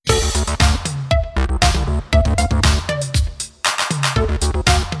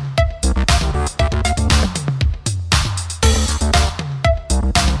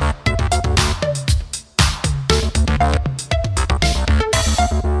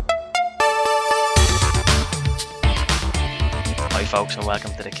folks, and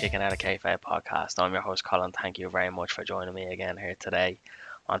welcome to the Kicking Out of Kayfabe podcast. I'm your host, Colin. Thank you very much for joining me again here today.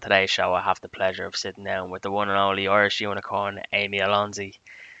 On today's show, I have the pleasure of sitting down with the one and only Irish unicorn, Amy Alonzi.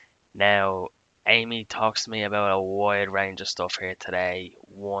 Now, Amy talks to me about a wide range of stuff here today.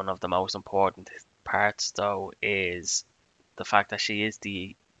 One of the most important parts, though, is the fact that she is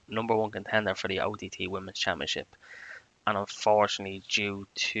the number one contender for the OTT Women's Championship. And unfortunately, due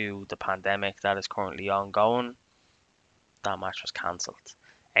to the pandemic that is currently ongoing, that match was cancelled.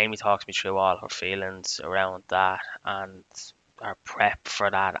 Amy talks me through all her feelings around that and her prep for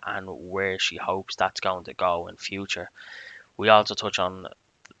that and where she hopes that's going to go in future. We also touch on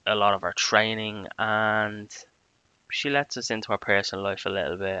a lot of her training, and she lets us into her personal life a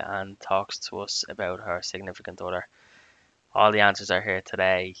little bit and talks to us about her significant other. All the answers are here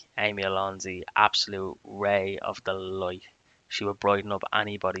today. Amy Alonzi, absolute ray of delight. She would brighten up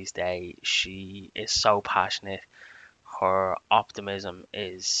anybody's day. She is so passionate. Her optimism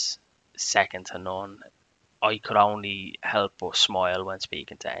is second to none. I could only help but smile when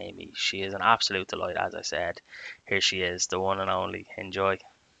speaking to Amy. She is an absolute delight, as I said. Here she is, the one and only. Enjoy.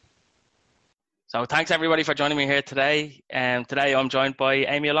 So thanks everybody for joining me here today. Today I'm joined by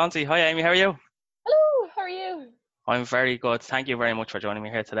Amy Alonzi. Hi Amy, how are you? Hello, how are you? I'm very good. Thank you very much for joining me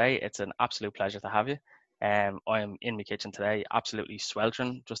here today. It's an absolute pleasure to have you. I'm in my kitchen today, absolutely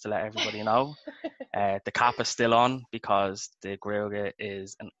sweltering, just to let everybody know. The cap is still on because the grill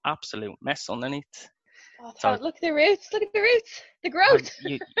is an absolute mess underneath. Oh, so, look at the roots, the growth.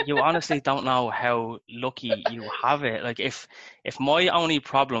 You honestly don't know how lucky you have it. Like if my only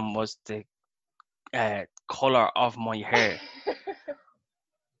problem was the color of my hair,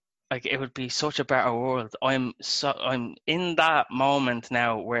 like it would be such a better world. I'm in that moment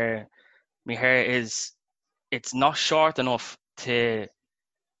now where my hair it's not short enough to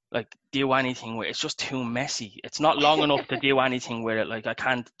like do anything with it. It's just too messy. It's not long enough to do anything with it. Like I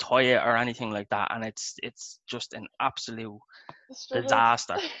can't tie it or anything like that, and it's just an absolute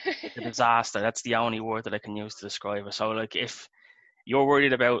disaster. A disaster. That's the only word that I can use to describe it. So like if you're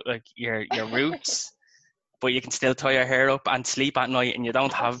worried about like your roots, but you can still tie your hair up and sleep at night, and you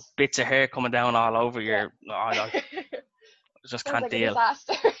don't have bits of hair coming down all over your. I just can't deal.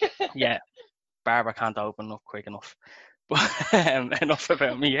 Yeah, barber can't open up quick enough. But enough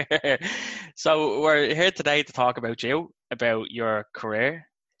about me here. So we're here today to talk about you, about your career,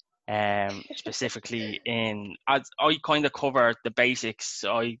 specifically as I kind of cover the basics.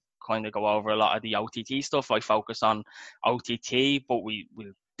 I kind of go over a lot of the OTT stuff. I focus on OTT, but we'll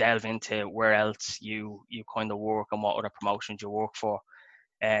delve into where else you kind of work and what other promotions you work for.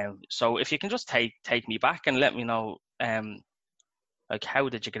 So if you can just take me back and let me know, like how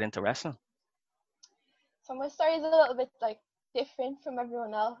did you get into wrestling? So my story is a little bit like different from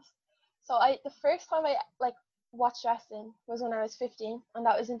everyone else. So the first time I like watched wrestling was when I was 15, and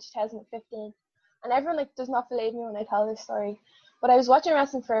that was in 2015. And everyone like does not believe me when I tell this story, but I was watching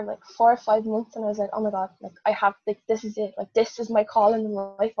wrestling for like 4 or 5 months, and I was like, oh my god, like I have like this is it, like this is my calling in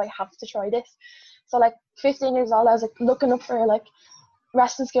life. I have to try this. So like 15 years old, I was like looking up for like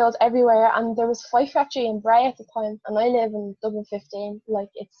wrestling skills everywhere, and there was Fight Factory in Bray at the time, and I live in Dublin 15, like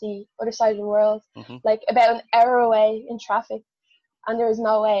it's the other side of the world, like about an hour away in traffic, and there was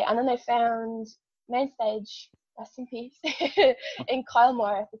no way. And then I found Mainstage, rest in peace, in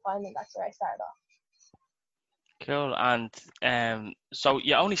Kylemore at the time, and that's where I started off. Cool. And so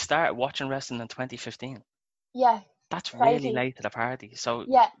you only started watching wrestling in 2015? Yeah. That's crazy. Really late to the party. So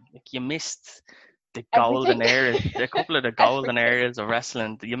yeah, like, you missed the golden eras, a couple of the golden eras of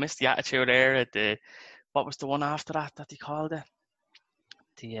wrestling. You missed the Attitude Era. What was the one after that they called it?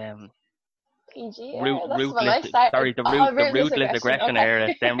 The PG era. The ruthless aggression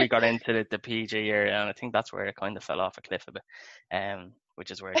era. Then we got into the PG era, and I think that's where it kind of fell off a cliff a bit.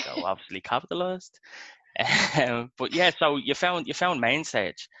 Which is where it obviously capitalized. But yeah, so you found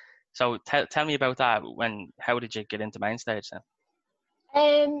Mainstage. So tell me about that. How did you get into Mainstage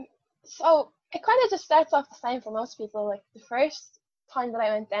then? So it kind of just starts off the same for most people. Like the first time that I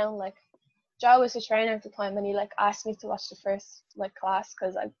went down, like Joe was the trainer at the time, and he like asked me to watch the first like class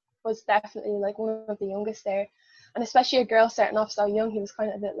because I was definitely like one of the youngest there, and especially a girl starting off so young, he was kind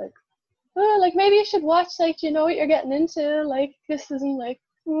of a bit like, oh, like maybe you should watch, like you know what you're getting into, like this isn't like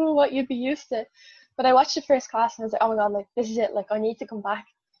what you'd be used to. But I watched the first class and I was like, oh my god, like this is it, like I need to come back.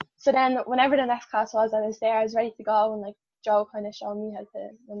 So then whenever the next class was, I was there, I was ready to go, and like Joe kind of showed me how to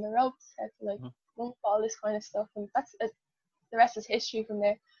run the ropes, how to like bump, all this kind of stuff, and that's it. The rest is history from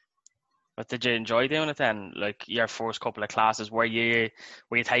there. But did you enjoy doing it then? Like your first couple of classes, were you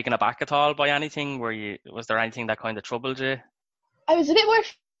taken aback at all by anything? Was there anything that kind of troubled you? I was a bit more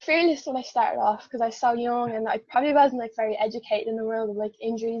fearless when I started off because I was so young and I probably wasn't like very educated in the world of like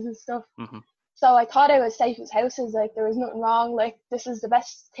injuries and stuff. Mm-hmm. So I thought I was safe as houses, like there was nothing wrong, like this is the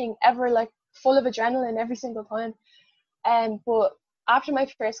best thing ever, like full of adrenaline every single time. But after my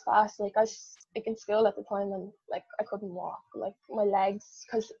first class, like I was like in school at the time and like I couldn't walk, like my legs,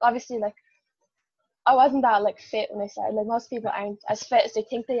 because obviously like I wasn't that like fit when I started. Like most people aren't as fit as they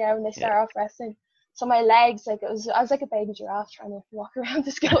think they are when they start off wrestling. So my legs, like I was like a baby giraffe trying to walk around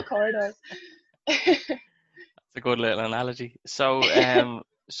the school corridors. It's a good little analogy. So,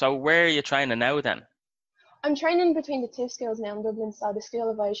 so where are you training now then? I'm training between the two schools now in Dublin, so the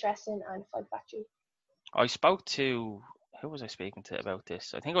School of Irish Wrestling and Fight Factory. I spoke to, who was I speaking to about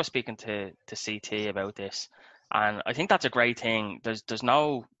this? I think I was speaking to CT about this, and I think that's a great thing. There's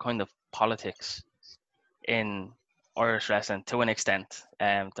no kind of politics in Irish wrestling to an extent.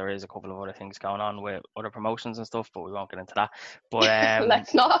 There is a couple of other things going on with other promotions and stuff, but we won't get into that. But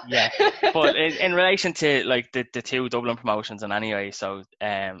Let's not. yeah. But in relation to like the two Dublin promotions, and anyway, so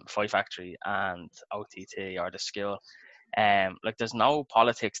Fight Factory and OTT or the School, like there's no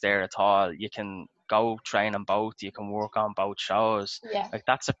politics there at all. You can go train on both. You can work on both shows. Yeah. Like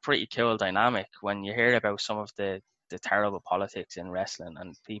that's a pretty cool dynamic. When you hear about some of the terrible politics in wrestling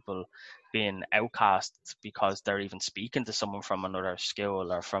and people being outcast because they're even speaking to someone from another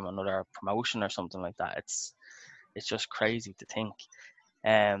school or from another promotion or something like that, it's just crazy to think.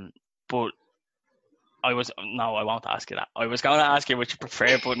 But I won't ask you that. I was going to ask you what you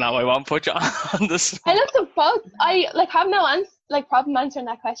prefer, but no, I won't put you on the spot. I looked at both. I like have no problem answering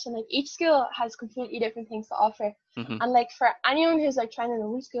that question. Like each school has completely different things to offer, and like for anyone who's like training in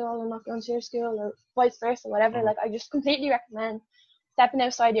one school and not going to your school or vice versa, whatever, like I just completely recommend stepping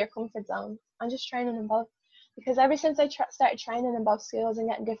outside your comfort zone and just training in both. Because ever since I started training in both schools and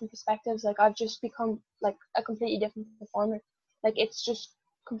getting different perspectives, like I've just become like a completely different performer. Like it's just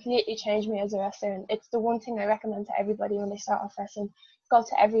completely changed me as a wrestler, and it's the one thing I recommend to everybody when they start off wrestling. Go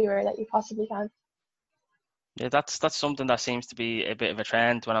to everywhere that you possibly can. Yeah, that's something that seems to be a bit of a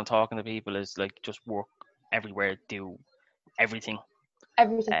trend when I'm talking to people, is like just work everywhere, do everything,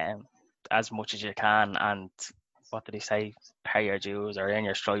 as much as you can, and what did he say? Pay your dues or earn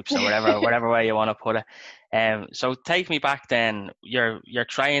your stripes or whatever way you want to put it. So take me back then. You're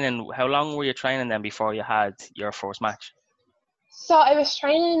training. How long were you training then before you had your first match? So I was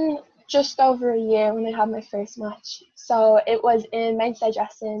training just over a year when I had my first match. So it was in main stage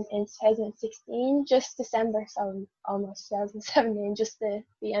wrestling in 2016, just December, so almost 2017, just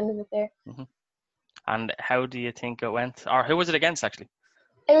the end of it there. And how do you think it went? Or who was it against actually?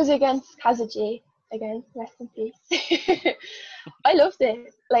 It was against Kazuji, again, rest in peace. I loved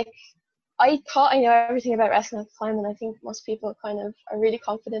it. Like, I thought I knew everything about wrestling at the time, and I think most people kind of are really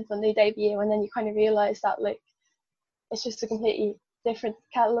confident when they debut, and then you kind of realize that like it's just a completely different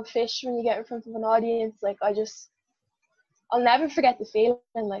kettle of fish when you get in front of an audience. Like I'll never forget the feeling.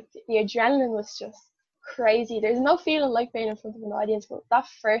 Like the adrenaline was just crazy. There's no feeling like being in front of an audience, but that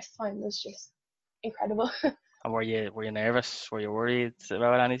first time was just incredible. And were you nervous? Were you worried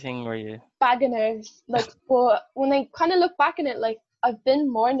about anything? Were you bag of nerves? Like, but when I kind of look back on it, like I've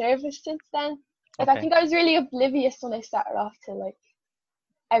been more nervous since then. Like I think I was really oblivious when I started off to like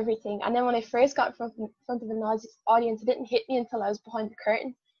everything, and then when I first got in front of an audience, it didn't hit me until I was behind the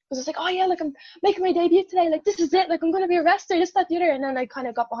curtain. Because it's like, oh yeah, like I'm making my debut today, like this is it, like I'm gonna be a wrestler, this, that, the other. And then I kind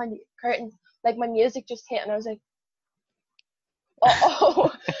of got behind the curtain, like my music just hit, and I was like,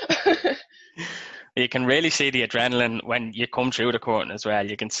 oh. You can really see the adrenaline when you come through the curtain as well.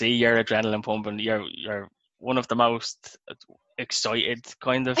 You can see your adrenaline pumping. You're one of the most excited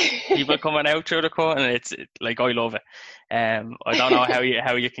kind of people coming out through the curtain. It's like, I love it. I don't know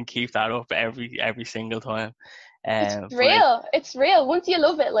how you can keep that up every single time. It's real. It's real. Once you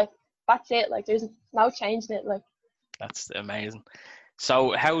love it, like that's it. Like there's no changing it. Like that's amazing.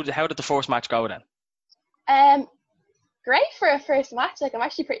 So how did the first match go then? Great for a first match. Like I'm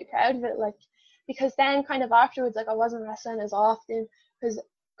actually pretty proud of it. Like because then kind of afterwards, like I wasn't wrestling as often because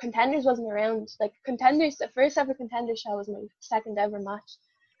Contenders wasn't around. Like Contenders, the first ever Contenders show was my second ever match,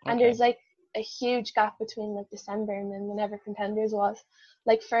 and there's like a huge gap between like December and then whenever Contenders was.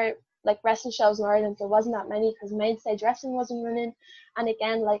 Like for like wrestling shows in Ireland, there wasn't that many because main stage wrestling wasn't running. And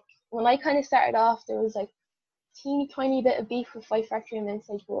again, like when I kind of started off, there was like teeny tiny bit of beef with Fight Factory and main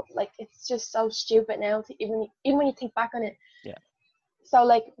stage, but like it's just so stupid now to even when you think back on it. Yeah. So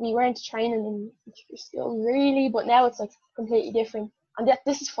like we weren't training in school really, but now it's like completely different. And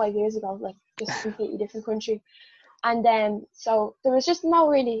this is 5 years ago, like just a completely different country. And then so there was just no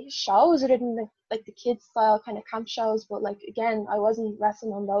really shows other than like the kids style kind of camp shows, but like again I wasn't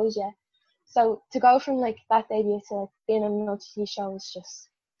wrestling on those yet. So to go from like that debut to like being on an OTT show was just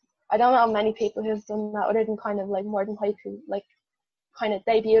I don't know many people who've done that other than kind of like More Than Hype, who like kind of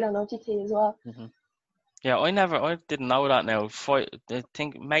debuted on OTT as well. Mm-hmm. Yeah, I didn't know that now. I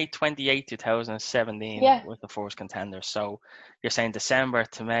think May 28, 2017 Yeah, was the first contender. So you're saying December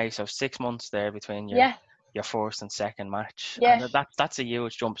to May, so 6 months there between yeah, your first and second match. yeah, And that's a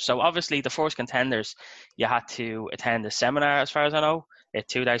huge jump. So obviously the first contenders, you had to attend a seminar, as far as I know, a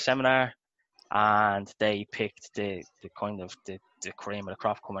 2-day seminar, and they picked the kind of the cream of the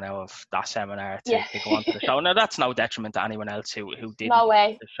crop coming out of that seminar yeah. to go on to the show. Now that's no detriment to anyone else who didn't No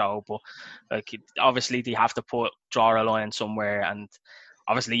way. the show, but like obviously they have to draw a line somewhere, and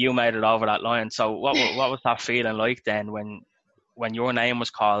obviously you made it over that line. So what was that feeling like then when your name was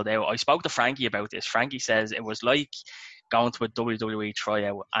called out? I spoke to Frankie about this. Frankie says it was like going to a WWE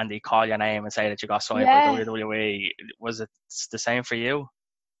tryout and they call your name and say that you got signed by Yeah. WWE. Was it the same for you?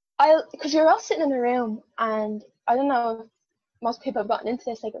 Because you're all sitting in a room, and I don't know if most people have gotten into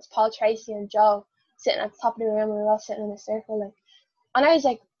this, like it's Paul Tracy and Joe sitting at the top of the room, and we're all sitting in a circle, like, and I was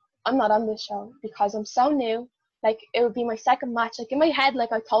like, I'm not on this show because I'm so new. Like, it would be my second match. Like, in my head,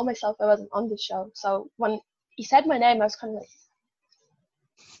 like, I told myself I wasn't on this show. So when he said my name, I was kind of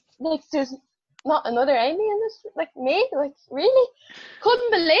like, there's not another Amy in this, like, me? Like, really? Couldn't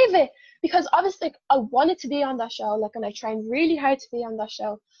believe it. Because obviously, like, I wanted to be on that show, like, and I trained really hard to be on that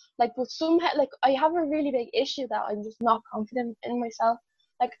show. Like, but somehow, like, I have a really big issue that I'm just not confident in myself.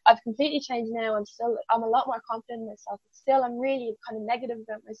 Like, I've completely changed now. I'm a lot more confident in myself. But still, I'm really kind of negative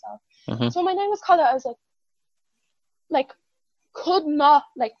about myself. Mm-hmm. So when my name was called out, I was like, could not,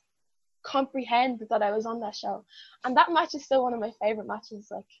 like, comprehend that I was on that show. And that match is still one of my favorite matches.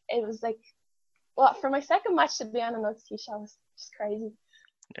 Like, it was like, well, for my second match to be on an OTT show was just crazy.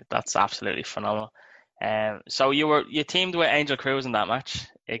 That's absolutely phenomenal. So you teamed with Angel Cruz in that match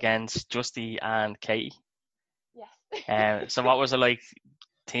against Justy and Katie. Yes. So what was it like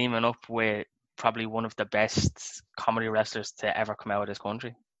teaming up with probably one of the best comedy wrestlers to ever come out of this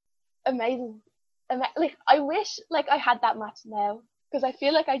country? Amazing. Like, I wish like I had that match now, because I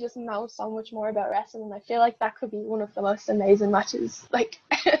feel like I just know so much more about wrestling, and I feel like that could be one of the most amazing matches like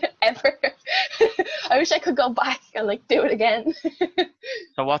ever. I wish I could go back and like do it again.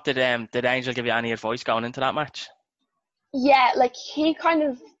 So what did Angel give you any advice going into that match? Yeah, like he kind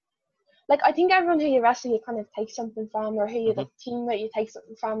of, like, I think everyone who you wrestle, you kind of take something from, or who you like teammate, you take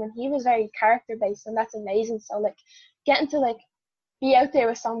something from, and he was very character based, and that's amazing. So like getting to like be out there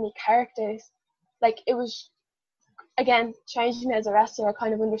with so many characters, like, it was, again, changing me as a wrestler. I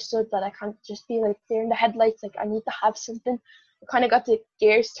kind of understood that I can't just be like there in the headlights. Like, I need to have something. I kind of got the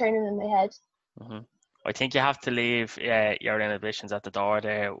gears turning in my head. Mm-hmm. I think you have to leave your inhibitions at the door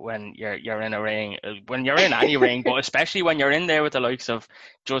there when you're in a ring, when you're in any ring, but especially when you're in there with the likes of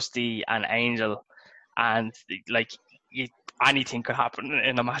Justy and Angel, and like anything could happen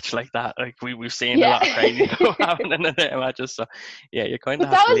in a match like that. Like we've seen a lot of crazy stuff happen in the matches. So yeah, you kind of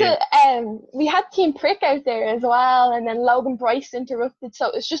have to leave. We had Team Prick out there as well, and then Logan Bryce interrupted. So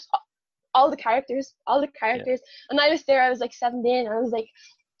it's just all the characters. Yeah. And I was there. I was like 17. I was like,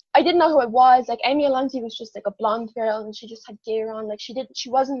 I didn't know who it was. Like, Amy Alonzi was just like a blonde girl, and she just had gear on. Like, she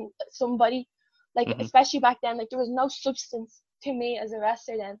wasn't somebody. Like, especially back then, like, there was no substance to me as a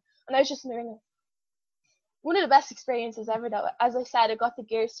wrestler then. And I was just in the ring. One of the best experiences ever, though. As I said, I got the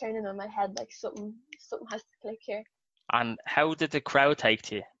gears turning in my head. Like, something has to click here. And how did the crowd take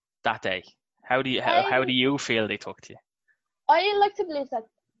to you that day? How do you feel they took to you? I like to believe that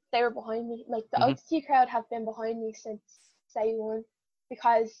they were behind me. Like, the OTT crowd have been behind me since day one.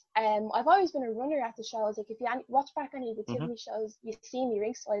 Because I've always been a runner at the shows. Like, if you watch back any of the Tivoli shows, you see me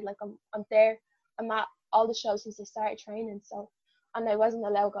ringside. Like, I'm there. I'm at all the shows since I started training. So, and I wasn't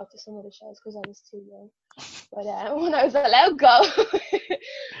allowed to go to some of the shows because I was too young. But when I was allowed to go,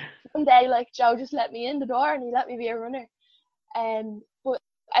 one day, like, Joe just let me in the door and he let me be a runner. But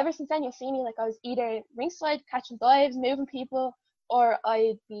ever since then, you'll see me, like, I was either ringside catching dives, moving people, or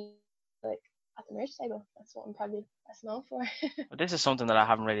I'd be like at the merch table. That's what I'm probably best known for. Well, this is something that I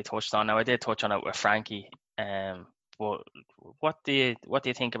haven't really touched on. Now I did touch on it with Frankie. But what do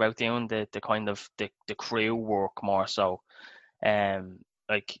you think about doing the kind of the crew work more so?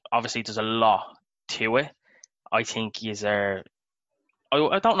 Like obviously there's a lot to it. I think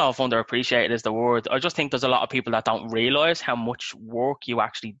I don't know if underappreciated is the word. I just think there's a lot of people that don't realize how much work you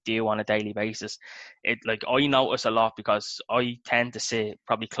actually do on a daily basis. Like I notice a lot because I tend to sit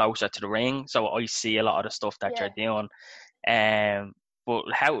probably closer to the ring, so I see a lot of the stuff that you're doing. But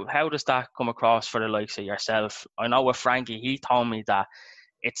how does that come across for the likes of yourself? I know with Frankie, he told me that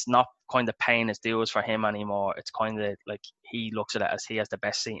it's not kind of paying his dues for him anymore. It's kind of like he looks at it as he has the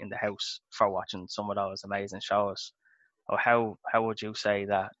best seat in the house for watching some of those amazing shows. Or how would you say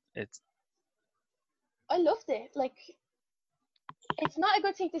that It's I loved it. Like, it's not a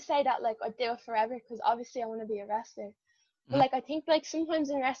good thing to say that like I do it forever, because obviously I want to be a wrestler. But mhm, like I think like sometimes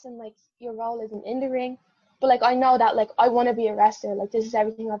in wrestling, like your role isn't in the ring. But like I know that like I want to be a wrestler. Like this is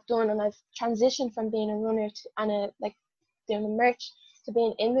everything I've done, and I've transitioned from being a runner to and a like doing the merch to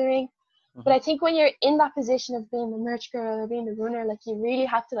being in the ring. But mhm. I think when you're in that position of being the merch girl or being the runner, like you really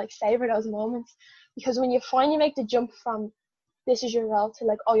have to like savor those moments, because when you finally make the jump from this is your role to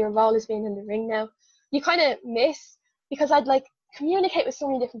like, oh, your role is being in the ring now, you kind of miss, because I'd like communicate with so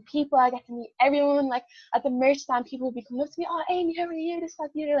many different people. I get to meet everyone. Like at the merch stand, people would be coming up to me, oh, Amy, how are you? This, that,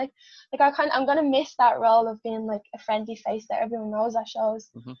 the other. Like I'm gonna miss that role of being like a friendly face that everyone knows at shows,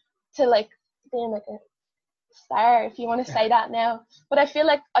 Mhm. to like being like a star, if you want to say that now. But I feel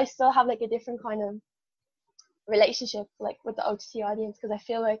like I still have like a different kind of relationship like with the OTT audience, because I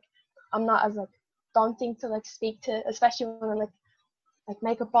feel like I'm not as like daunting to like speak to, especially when I'm like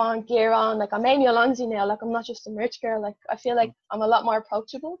makeup on, gear on. Like I'm Amy Alonzi now. Like I'm not just a merch girl. Like I feel like I'm a lot more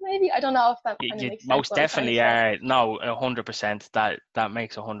approachable. Maybe I don't know if that kind of You makes sense most what I'm trying to definitely say. are. No, 100%. That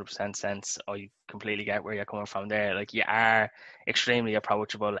makes 100% sense. I completely get where you're coming from there. Like you are extremely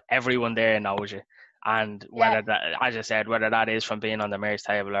approachable. Everyone there knows you, and Yeah, whether that, as I said, whether that is from being on the mayor's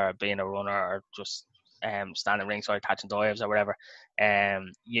table or being a runner or just standing ringside catching dives or whatever,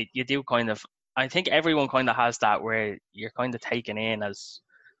 you do kind of. I think everyone kind of has that where you're kind of taken in as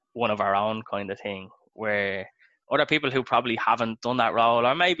one of our own kind of thing, where other people who probably haven't done that role,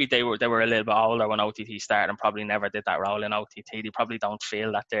 or maybe they were a little bit older when OTT started and probably never did that role in OTT, they probably don't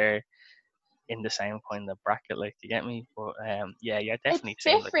feel that they're in the same kind of bracket. Like, you get me? But yeah, you it's definitely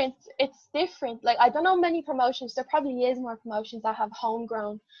seem like. different. It's different. Like I don't know many promotions. There probably is more promotions that have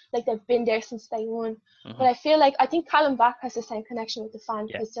homegrown, like they've been there since day one. Hmm. But I feel like I think Callum Back has the same connection with the fan,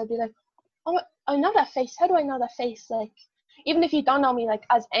 Yeah, because they'll be like, oh, I know that face. How do I know that face? Like, even if you don't know me, like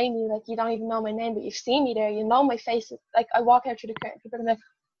as Amy, like you don't even know my name, but you've seen me there. You know my face. Like I walk out through the curtain, people are like,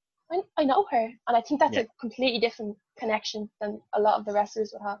 I know her, and I think that's yeah, a completely different connection than a lot of the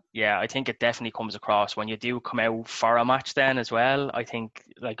wrestlers would have. yeah. I think it definitely comes across when you do come out for a match. Then as well, I think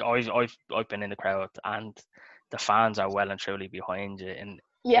like I've been in the crowd and the fans are well and truly behind you in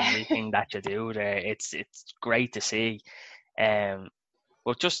Yeah. everything that you do there. It's great to see. Um,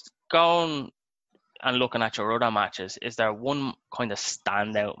 but just going and looking at your other matches, is there one kind of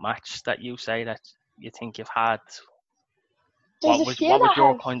standout match that you say that you think you've had? There's a few that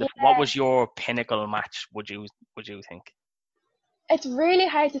have, What yeah. was your pinnacle match? Would you think? It's really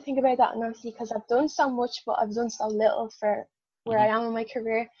hard to think about that honestly, because I've done so much, but I've done so little for where Hmm. I am in my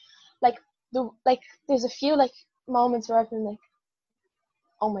career. Like there's a few like moments where I've been like,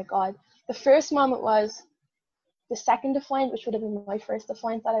 oh my god. The first moment was the second Defiant, which would have been my first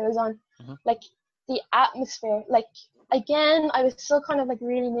Defiant that I was on. Hmm. Like the atmosphere, like again, I was still kind of like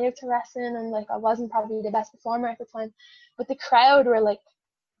really new to wrestling, and like I wasn't probably the best performer at the time, but the crowd were like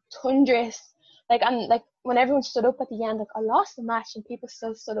thunderous. Like, and like when everyone stood up at the end, like I lost the match and people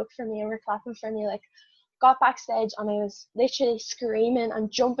still stood up for me and were clapping for me. Like, got backstage and I was literally screaming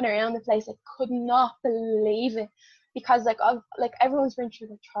and jumping around the place. I could not believe it, because like I've like everyone's been through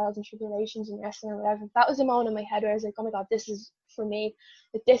the trials and tribulations in wrestling or whatever. That was a moment in my head where I was like, oh my god, this is for me.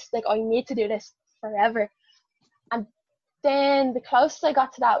 Like this, like I need to do this forever. And then the closest I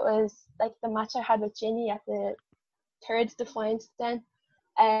got to that was like the match I had with Ginny at the third Defiance. Then,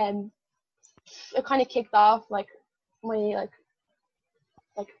 um, it kind of kicked off like my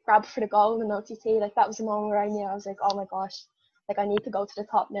like grab for the goal in OTT. Like that was the moment where I knew I was like, oh my gosh, like I need to go to the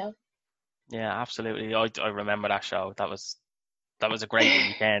top now. Yeah, absolutely. I remember that show. That was a great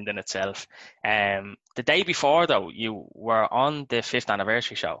weekend in itself. The day before though, you were on the fifth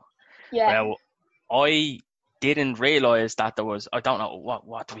anniversary show. Yeah, Well, I didn't realize that there was. I don't know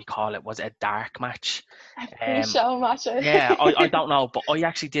what do we call it? Was it a dark match? a Um, pre-show match. Yeah, I don't know, but I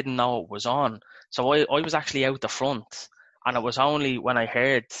actually didn't know it was on. So I was actually out the front, and it was only when I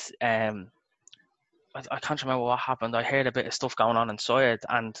heard, I can't remember what happened. I heard a bit of stuff going on inside,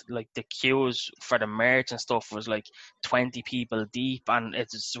 and like the queues for the merch and stuff was like 20 people deep, and it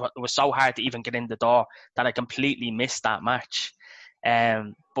was so hard to even get in the door that I completely missed that match.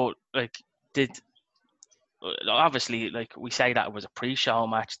 But like, did obviously, like we say that it was a pre-show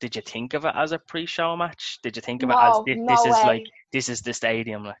match. Did you think of it as a pre-show match? Did you think of it as No, this no is like way. this is the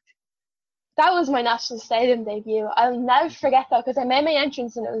stadium? Like, That was my national stadium debut. I'll never forget that, because I made my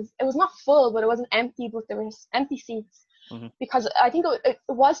entrance and it was not full, but it wasn't empty, but there was empty seats, hmm. because I think it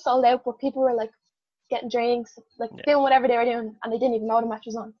was sold out, but people were like getting drinks, like Yeah, doing whatever they were doing, and they didn't even know the match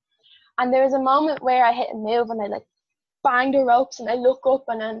was on. And there was a moment where I hit a move and I like banged the ropes and I look up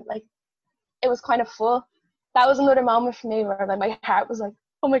and then like it was kind of full. That was another moment for me where like my heart was like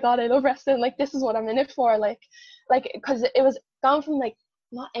oh my God, I love wrestling. Like, this is what I'm in it for. Like, because it was gone from like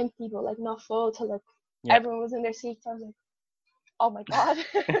not empty, but like not full to like Yeah. everyone was in their seats. I was like, oh my God.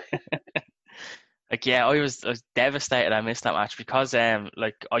 Like, yeah, I was devastated I missed that match because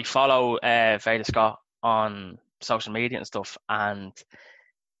like I follow Veda Scott on social media and stuff, and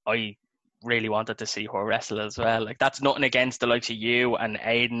I really wanted to see her wrestle as well. Like, that's nothing against the likes of you and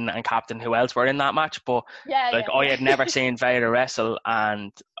Aiden and Captain who else were in that match, but like I had never seen Veda wrestle,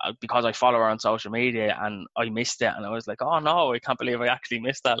 and because I follow her on social media, and I missed it, and I was like, oh no, I can't believe I actually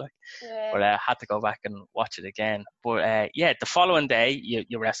missed that. Like, but I had to go back and watch it again. But yeah, the following day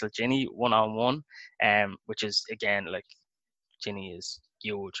you wrestled Ginny 1-on-1, which is again like Ginny is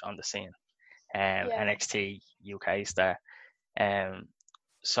huge on the scene, NXT UK star.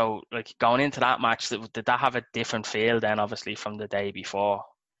 So, like, going into that match, did that have a different feel then, obviously, from the day before?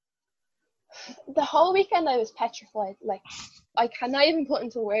 The whole weekend I was petrified. Like, I cannot even put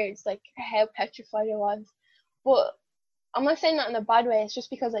into words, like, how petrified I was. But I'm not saying that in a bad way. It's just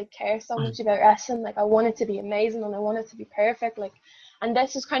because I care so much about wrestling. Like, I want it to be amazing and I want it to be perfect. Like, and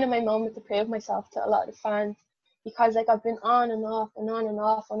this is kind of my moment to prove myself to a lot of the fans. Because, like, I've been on and off and on and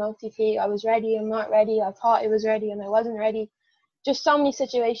off on OTT. I was ready, I'm not ready. I thought I was ready and I wasn't ready. Just so many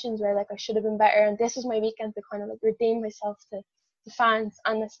situations where like I should have been better, and this is my weekend to kind of like redeem myself to the fans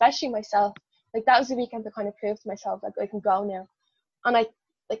and especially myself. Like, that was the weekend to kind of prove to myself like I can go now, and I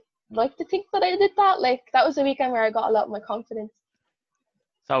like to think that I did that. Like, that was the weekend where I got a lot of my confidence.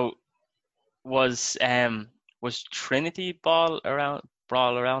 So was Trinity Brawl around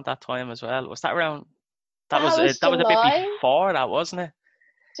that time as well? Was that around? That was a bit before that, wasn't it?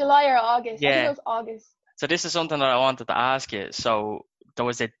 July or August. Yeah. I think it was August. So this is something that I wanted to ask you. So there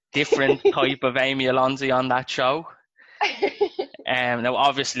was a different type of Amy Alonzi on that show. Now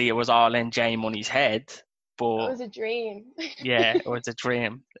obviously it was all in J Money's head, but it was a dream. Yeah, it was a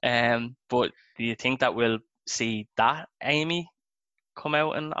dream. But do you think that we'll see that Amy come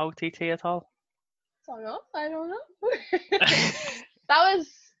out in OTT at all? I don't know. That was,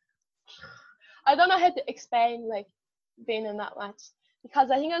 I don't know how to explain like being in that match, because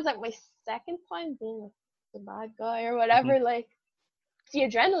I think it was like my second time being like the bad guy or whatever. Mm-hmm. Like, the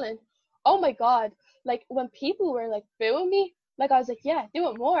adrenaline, oh my God, like when people were like booing me, like I was like, yeah, do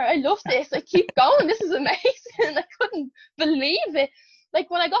it more, I love this, like keep going, this is amazing. I couldn't believe it. Like,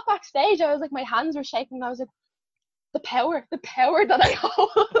 when I got backstage, I was like, my hands were shaking. I was like, the power that I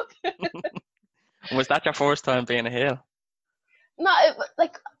hold. Was that your first time being a heel? No,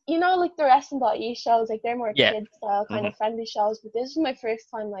 like, you know, like the wrestling.e shows, like they're more kid style kind of friendly shows, but this is my first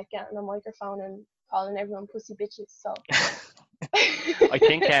time like getting a microphone and calling everyone pussy bitches. So I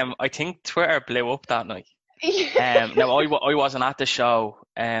think Twitter blew up that night. Now I wasn't at the show.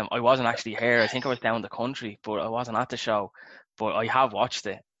 I wasn't actually here. I think I was down the country, but I wasn't at the show. But I have watched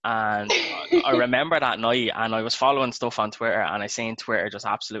it, and I remember that night, and I was following stuff on Twitter, and I seen Twitter just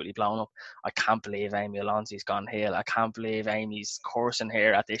absolutely blown up. I can't believe Amy Alonzi's gone heel. I can't believe Amy's cursing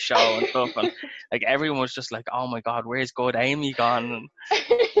here at this show and stuff. And like, everyone was just like, "Oh my God, where's good Amy gone?"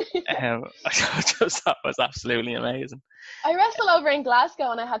 And I just thought it was absolutely amazing. I wrestled over in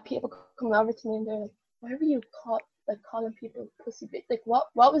Glasgow, and I had people coming over to me, and they're like, "Why were you calling people pussy bitch? Like, what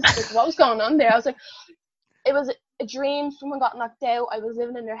was going on there?" I was like, it was a dream. Someone got knocked out. I was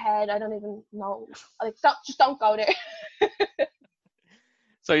living in their head. I don't even know. Like, stop, just don't go there.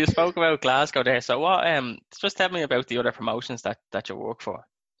 So you spoke about Glasgow there. So what? Just tell me about the other promotions that you work for.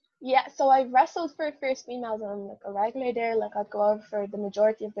 Yeah, so I wrestled for Fierce Females, and I'm like a regular there. Like, I'd go over for the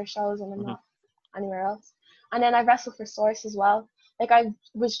majority of their shows, and I'm not anywhere else. And then I wrestled for Source as well. Like, I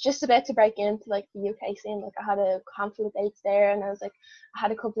was just about to break into like the UK scene. Like, I had a handful of dates there, and I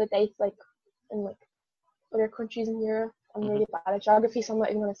had a couple of dates like in like other countries in Europe. I'm really bad at geography, so I'm not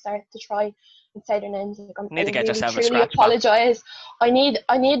even going to start to try and say their names. Like, I need to get yourself a truly apologize. I need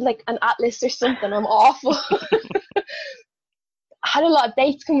like an atlas or something. I'm awful. I had a lot of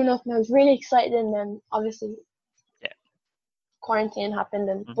dates coming up, and I was really excited, and then obviously quarantine happened,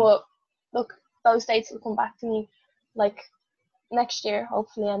 and but look, those dates will come back to me like next year,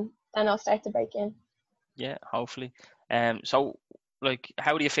 hopefully, and then I'll start to break in. Yeah, hopefully. So like,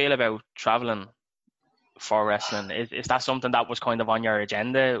 how do you feel about traveling for wrestling? Is that something that was kind of on your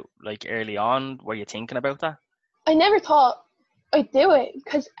agenda like early on? Were you thinking about that? I never thought I'd do it,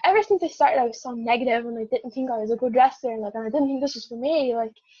 because ever since I started I was so negative, and I didn't think I was a good wrestler, and I didn't think this was for me.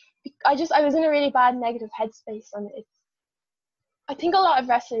 Like, I was in a really bad negative headspace, and I think a lot of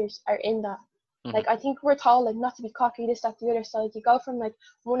wrestlers are in that. Like, I think we're told like not to be cocky, this, that, the other. So like, you go from like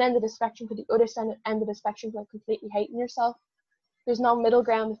one end of the spectrum to the other end of the spectrum, like completely hating yourself. There's no middle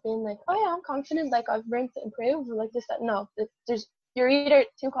ground of being like, oh yeah, I'm confident, like I've room to improve, or like this, that. No, there's you're either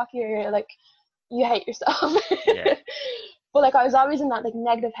too cocky or you're like, you hate yourself. Yeah. But like I was always in that like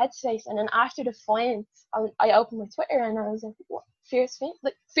negative headspace, and then after the fight, I opened my Twitter and I was like, what, fierce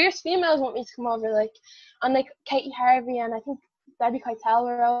females want me to come over, like, and like Katie Harvey and I think Debbie Keitel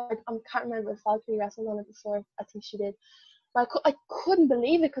were over. I can't remember if Valkyrie wrestled on it before. I think she did. But I couldn't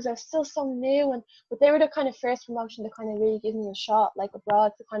believe it because I was still so new, but they were the kind of first promotion to kind of really give me a shot, like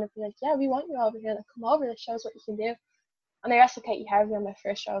abroad, to kind of be like, yeah, we want you over here, like come over, let's show us what you can do. And I wrestled Katie Harvey on my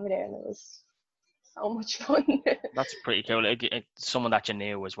first show over there, and it was so much fun. That's pretty cool. Someone that you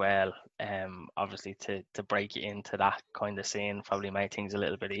knew as well. Obviously to break you into that kind of scene probably made things a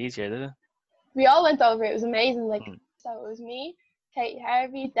little bit easier, did it? We all went over. It was amazing. Like so, it was me, Katie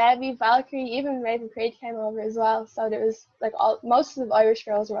Harvey, Debbie, Valkyrie, even Raven Creed came over as well. So there was like most of the Irish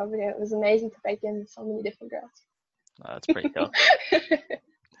girls were over there. It was amazing to break in with so many different girls. Oh, that's pretty cool.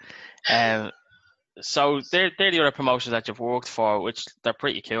 So they're the other promotions that you've worked for, which they're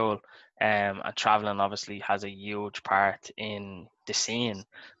pretty cool. And traveling obviously has a huge part in the scene.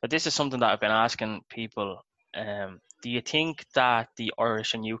 But this is something that I've been asking people. Do you think that the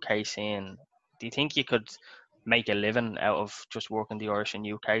Irish and UK scene, do you think you could make a living out of just working the Irish and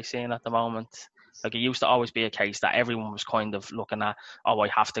UK scene at the moment? Like, it used to always be a case that everyone was kind of looking at, oh, I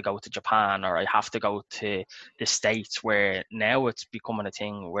have to go to Japan or I have to go to the States, where now it's becoming a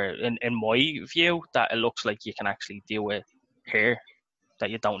thing where, in my view, that it looks like you can actually do it here, that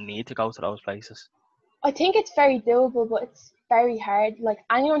you don't need to go to those places. I think it's very doable, but it's very hard. Like,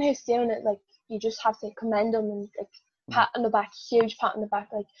 anyone who's doing it, like, you just have to commend them and like pat on the back, huge pat on the back.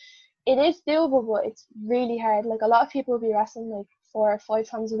 Like, it is doable, but it's really hard. Like, a lot of people will be wrestling like 4 or 5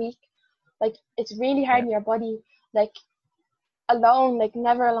 times a week. Like, it's really hard in your body, like, alone, like,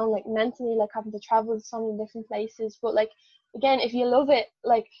 never alone, like, mentally, like, having to travel to so many different places. But, like, again, if you love it,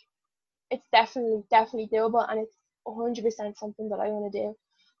 like, it's definitely doable, and it's 100% something that I want to do.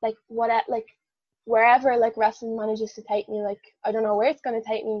 Like, wherever, like, wrestling manages to take me, like, I don't know where it's going to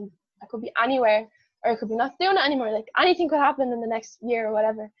take me. I could be anywhere, or I could be not doing it anymore. Like, anything could happen in the next year or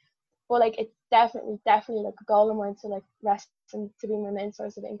whatever. But, like, it's definitely, like, a goal of mine to, like, wrestling to be my main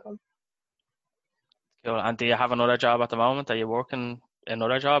source of income. Cool. And do you have another job at the moment? Are you working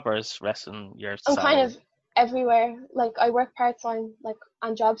another job, or is wrestling your I'm salary? kind of everywhere. Like, I work part-time, like,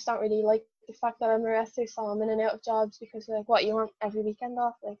 and jobs don't really like the fact that I'm a wrestler, so I'm in and out of jobs because like, what, you want every weekend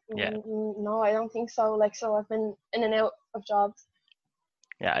off? Like, no, I don't think so. Like, so I've been in and out of jobs.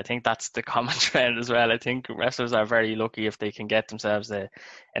 Yeah, I think that's the common trend as well. I think wrestlers are very lucky if they can get themselves a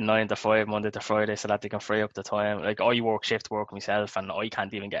 9 to 5 Monday to Friday, so that they can free up the time. Like, I work shift work myself, and I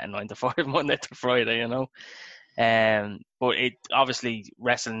can't even get a 9 to 5 Monday to Friday, you know. But it obviously,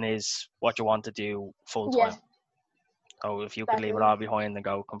 wrestling is what you want to do full time. Yeah. So if you could leave it all behind and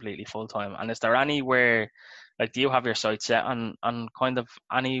go completely full time. And is there anywhere, like, do you have your sights set on kind of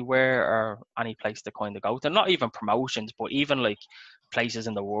anywhere or any place to kind of go to? Not even promotions, but even like places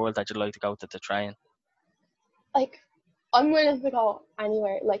in the world that you'd like to go to train? Like, I'm willing to go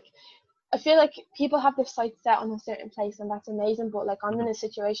anywhere. Like, I feel like people have their sights set on a certain place, and that's amazing. But like, I'm in a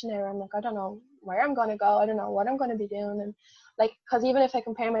situation now where I'm like, I don't know where I'm gonna go. I don't know what I'm gonna be doing. And like, because even if I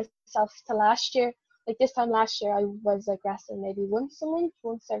compare myself to last year, like this time last year, I was like wrestling maybe once a month,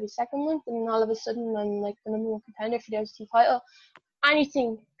 once every second month, and then all of a sudden I'm like the number 1 contender for the OCT title.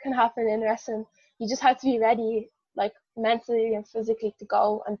 Anything can happen in wrestling. You just have to be ready, like, mentally and physically, to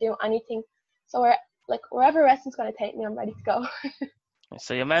go and do anything. So wherever wrestling's gonna take me, I'm ready to go.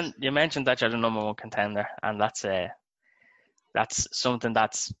 So you mentioned that you're the number 1 contender, and that's something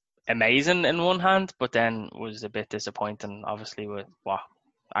that's amazing in one hand, but then was a bit disappointing, obviously, with what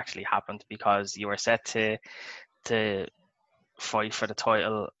actually happened, because you were set to fight for the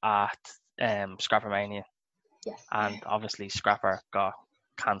title at Scrappermania. Yes. And obviously Scrapper got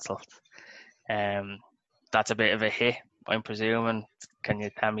cancelled. That's a bit of a hit, I'm presuming. Can you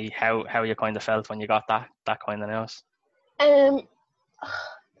tell me how you kind of felt when you got that kind of news? It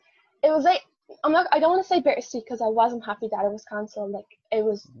was like, I don't want to say bittersweet, because I wasn't happy that it was cancelled. Like, it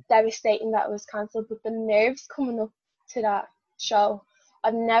was devastating that it was cancelled, but the nerves coming up to that show,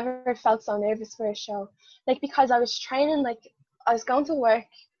 I've never felt so nervous for a show. Like, because I was training, like, I was going to work,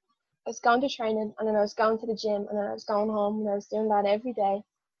 I was going to training, and then I was going to the gym, and then I was going home, and I was doing that every day,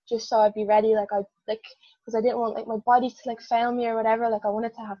 just so I'd be ready. Like, because I didn't want, like, my body to, like, fail me or whatever. Like, I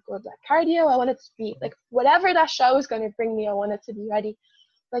wanted to have good, like, cardio. I wanted to be, like, whatever that show was going to bring me, I wanted to be ready.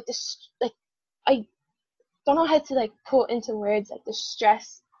 Like, this, like, I don't know how to, like, put into words, like, the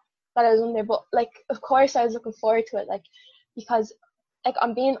stress that I was under, but, like, of course I was looking forward to it, like, because, like,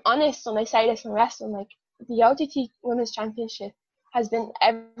 I'm being honest when I say this in wrestling. Like, the OTT Women's Championship has been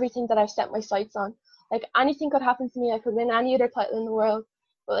everything that I've set my sights on. Like anything could happen to me. I could win any other title in the world,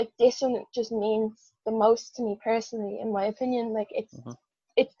 but like this one just means the most to me personally, in my opinion. Like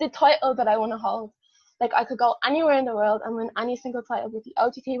it's the title that I want to hold. Like I could go anywhere in the world and win any single title, but the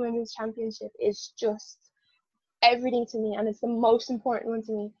OTT Women's Championship is just everything to me, and it's the most important one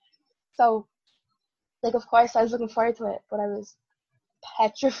to me. So, like, of course, I was looking forward to it, but I was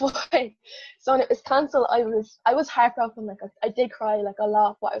petrified. So when it was cancelled, I was heartbroken. Like I did cry like a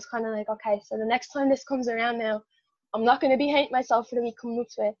lot, but I was kind of like, okay, so the next time this comes around now, I'm not going to be hating myself for the week coming up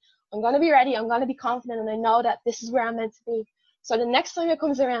to it. I'm going to be ready. I'm going to be confident, and I know that this is where I'm meant to be. So the next time it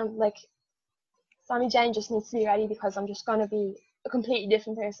comes around, like, Sammy Jane just needs to be ready, because I'm just going to be a completely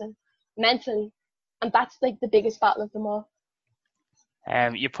different person mentally. And that's like the biggest battle of them all.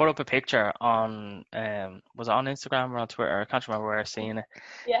 You put up a picture on was it on Instagram or on Twitter? I can't remember where I seen it.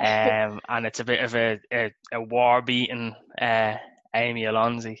 Yeah. And it's a bit of a war beaten Amy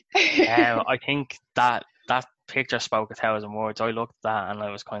Alonzi. I think that picture spoke 1,000 words. I looked at that and I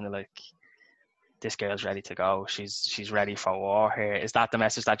was kind of like, this girl's ready to go. She's ready for war here. Is that the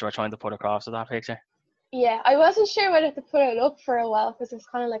message that you were trying to put across with that picture? Yeah, I wasn't sure whether to put it up for a while, because it's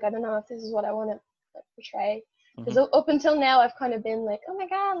kind of like, I don't know if this is what I want to portray. Because up until now, I've kind of been like, oh my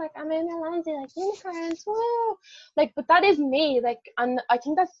god, like, I'm in Atlantic, like, unicorns, whoa! Like, but that is me, like, and I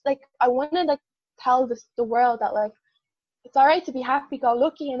think that's, like, I want to, like, tell the world that, like, it's alright to be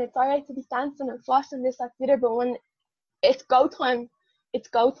happy-go-lucky, and it's alright to be dancing and flossing, this, that, the other, but when it's go time, it's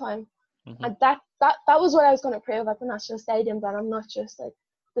go time. And that was what I was going to prove at the National Stadium, that I'm not just, like,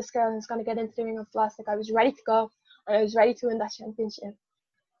 this girl who's going to get into the ring and floss. Like, I was ready to go, and I was ready to win that championship.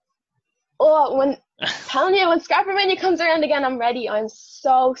 Oh, when Scrapper Mania comes around again, I'm ready. I'm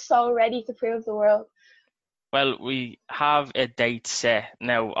so ready to prove the world. Well, we have a date set.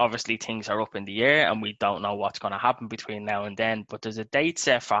 Now, obviously, things are up in the air and we don't know what's going to happen between now and then, but there's a date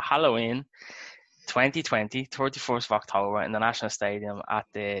set for Halloween 2020, 31st of October in the National Stadium at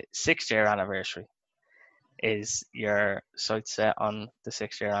the 6th-year anniversary. Is your sight set on the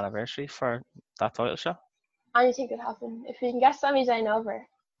 6th-year anniversary for that title shot? Anything could happen. If we can get Sami Zayn over,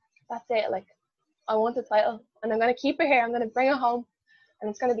 that's it. Like, I want the title, and I'm going to keep it here. I'm going to bring it home, and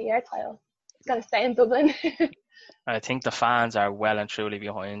it's going to be your title. It's going to stay in Dublin. I think the fans are well and truly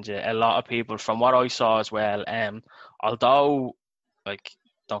behind you. A lot of people, from what I saw as well, although, like,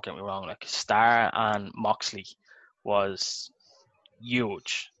 don't get me wrong, like, Starr and Moxley was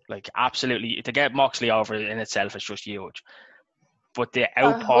huge. Like, absolutely, to get Moxley over in itself is just huge. But the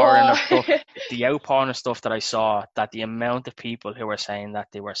outpouring of stuff that I saw, that the amount of people who were saying that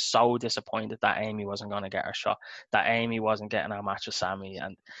they were so disappointed that Amy wasn't going to get her shot, that Amy wasn't getting her match with Sami,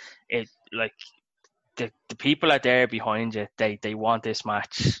 and it, like, the people out there behind you, they want this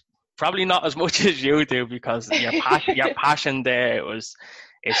match. Probably not as much as you do, because your passion there is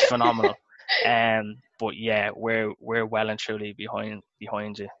phenomenal. But yeah, we're well and truly behind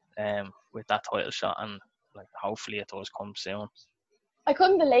you with that title shot, and like, hopefully it does come soon. I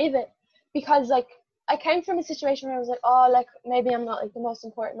couldn't believe it, because, like, I came from a situation where I was like, oh, like, maybe I'm not, like, the most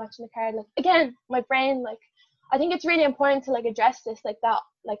important match in the card. Like, again, my brain, like, I think it's really important to, like, address this, like, that,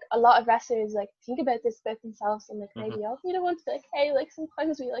 like, a lot of wrestlers, like, think about this about themselves, and, like, maybe I'll be the one to be like, hey, like,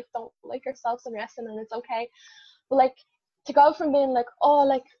 sometimes we, like, don't like ourselves in wrestling, and it's okay. But, like, to go from being like, oh,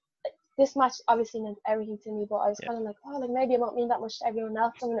 like, this match obviously meant everything to me, but I was kind of like, oh, like, maybe it won't mean that much to everyone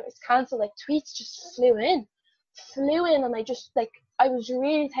else. And when it was cancelled, like, tweets just flew in, and I just, like, I was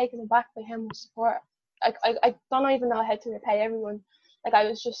really taken aback by how much support. I don't even know how to repay everyone. Like, I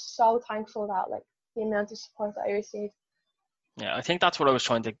was just so thankful that, like, the amount of support that I received. Yeah, I think that's what I was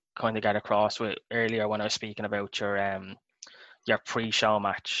trying to kind of get across with earlier when I was speaking about your pre-show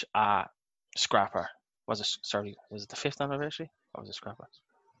match at Scrapper. Was it the 5th anniversary? Or was it Scrapper?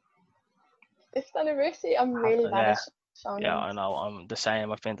 5th anniversary? I'm really bad at showing. Yeah, I know. I'm the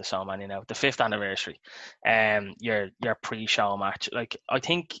same. I've been to so many now. The 5th anniversary. Your pre-show match. Like, I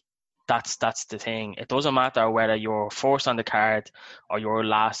think that's the thing. It doesn't matter whether you're first on the card or you're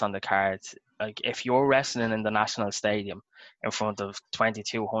last on the card. Like, if you're wrestling in the National Stadium in front of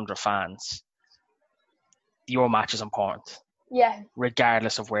 2,200 fans, your match is important. Yeah.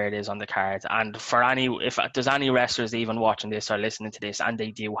 Regardless of where it is on the card. And for if there's any wrestlers even watching this or listening to this and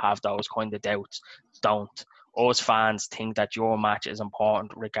they do have those kind of doubts, don't. Us fans think that your match is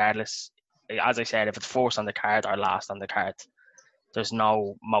important regardless. As I said, if it's first on the card or last on the card, there's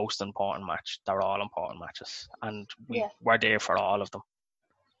no most important match. They're all important matches, and we're there for all of them.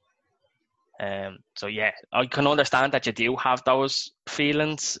 So yeah, I can understand that you do have those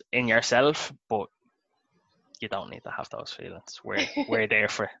feelings in yourself, but you don't need to have those feelings. We're there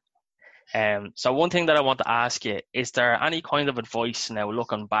for it. So one thing that I want to ask you, is there any kind of advice now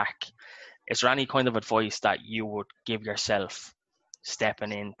looking back is there any kind of advice that you would give yourself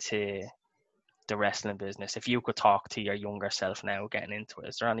stepping into the wrestling business? If you could talk to your younger self now getting into it,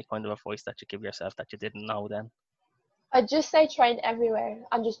 is there any kind of advice that you give yourself that you didn't know then? I'd just say train everywhere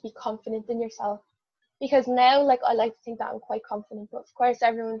and just be confident in yourself. Because now, like, I like to think that I'm quite confident, but of course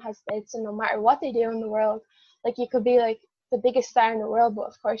everyone has doubts, and no matter what they do in the world, like, you could be like the biggest star in the world, but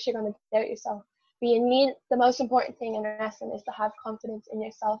of course you're going to doubt yourself. But you need, the most important thing in wrestling is to have confidence in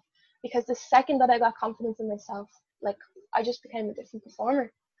yourself, because the second that I got confidence in myself, like, I just became a different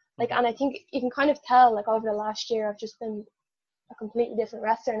performer. Like, and I think you can kind of tell, like, over the last year I've just been a completely different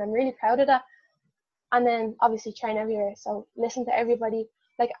wrestler, and I'm really proud of that. And then obviously train everywhere, so listen to everybody,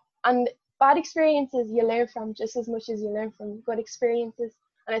 like, and bad experiences you learn from just as much as you learn from good experiences.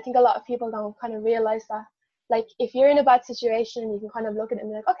 And I think a lot of people don't kind of realize that. Like, if you're in a bad situation, you can kind of look at it and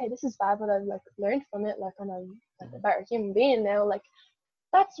be like, okay, this is bad, but I've like learned from it, like, and I'm like a better human being now. Like,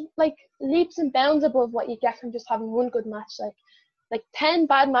 that's like leaps and bounds above what you get from just having one good match. Like 10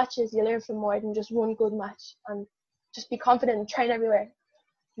 bad matches, you learn from more than just one good match. And just be confident and train everywhere.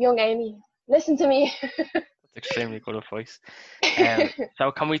 Young Amy, listen to me. That's extremely good advice.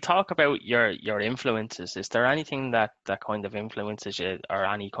 So can we talk about your influences? Is there anything that kind of influences you, or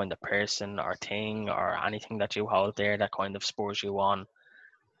any kind of person or thing or anything that you hold there that kind of spurs you on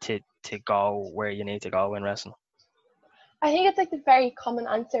to go where you need to go in wrestling? I think it's like the very common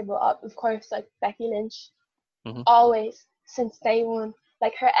answer, but of course, like Becky Lynch, Mm-hmm. always since day one.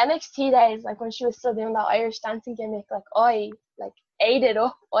 Like her NXT days, like when she was still doing that Irish dancing gimmick, like I like ate it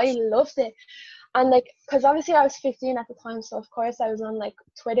up. I loved it. And like, because obviously I was 15 at the time, so of course I was on like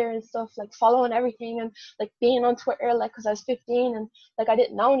Twitter and stuff, like following everything and like being on Twitter, like, because I was 15 and like I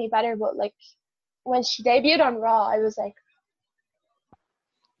didn't know any better. But like when she debuted on Raw, I was like,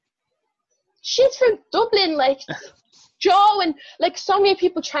 she's from Dublin, like Joe, and like so many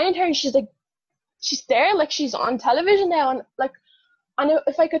people trained her, and she's like, she's there, like she's on television now, and like, and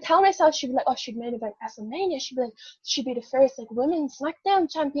if I could tell myself, she'd be like, oh, she'd made about WrestleMania, she'd be like, she'd be the first like women's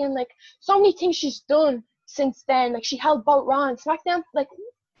SmackDown champion, like so many things she's done since then, like she held both Raw and SmackDown, like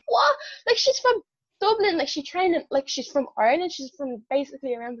what? Like she's from Dublin, like she trained in, like she's from Ireland, she's from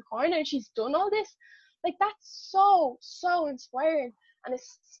basically around the corner, and she's done all this. Like that's so inspiring, and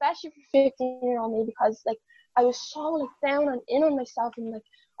especially for 15-year-old me, because like I was so like down and in on myself, and like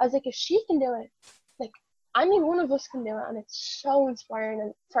I was like, if she can do it, like any one of us can do it. And it's so inspiring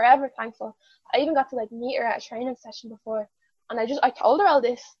and forever thankful. I even got to like meet her at a training session before, and I told her all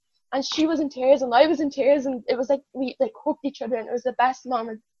this, and she was in tears and I was in tears, and it was like we like hugged each other, and it was the best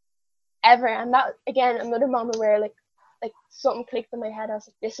moment ever. And that, again, another moment where like something clicked in my head. I was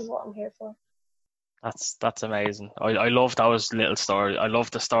like, this is what I'm here for. That's amazing. I love those little stories. I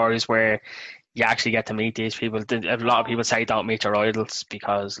love the stories where you actually get to meet these people. A lot of people say don't meet your idols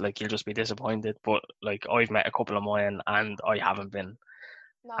because like you'll just be disappointed. But like I've met a couple of mine and I haven't been.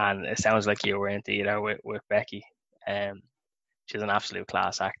 No. And it sounds like you were into either with Becky. She's an absolute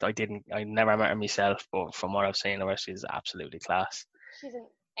class act. I never met her myself, but from what I've seen of her, she's absolutely class. She's an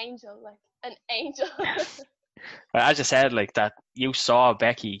angel, like an angel. As you said, like that you saw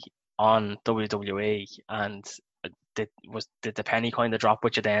Becky on WWE, and did the penny kind of drop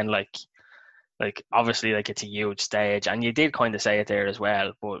with you then? Like obviously, like it's a huge stage, and you did kind of say it there as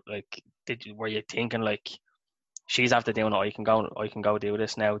well. But like, were you thinking like, she's after doing it, I can go do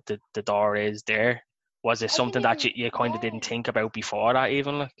this now? The door is there. Was it something that you kind of didn't think about before that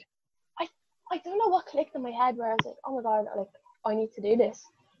even? Like, I don't know what clicked in my head where I was like, oh my god, like I need to do this.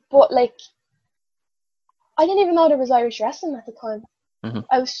 But like I didn't even know there was Irish wrestling at the time. mm-hmm.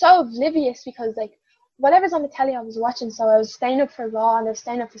 I was so oblivious because like whatever's on the telly I was watching, so I was staying up for Raw and I was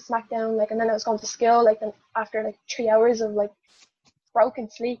staying up for SmackDown, like, and then I was going to school, like, then after like 3 hours of like broken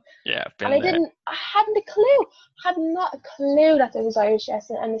sleep. Yeah, and I hadn't a clue, had not a clue that there was Irish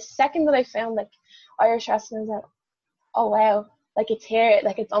wrestling. And the second that I found like Irish wrestling, I was like, oh wow, like it's here,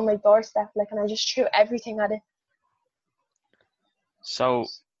 like it's on my doorstep, like, and I just threw everything at it. So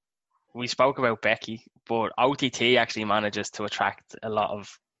we spoke about Becky, but OTT actually manages to attract a lot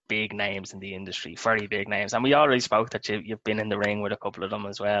of big names in the industry, very big names, and we already spoke that you've been in the ring with a couple of them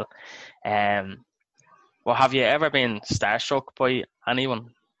as well. Well, have you ever been starstruck by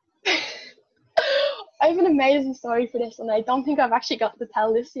anyone? I have an amazing story for this, and I don't think I've actually got to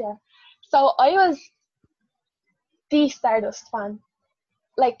tell this yet. So I was the Stardust fan.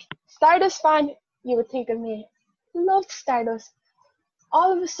 Like, Stardust fan, you would think of me. Loved Stardust.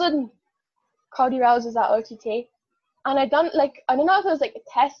 All of a sudden, Cody Rhodes was at OTT. And I don't know if it was like a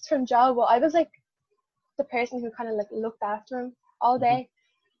test from Joe, but I was like the person who kind of like looked after him all day.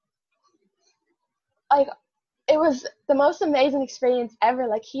 Like, it was the most amazing experience ever.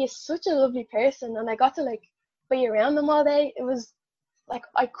 Like, he is such a lovely person, and I got to like be around him all day. It was like,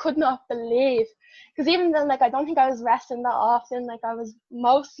 I could not believe, because even then, like, I don't think I was wrestling that often. Like, I was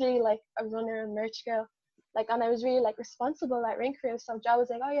mostly like a runner and merch girl, like, and I was really like responsible at ring crew. So Joe was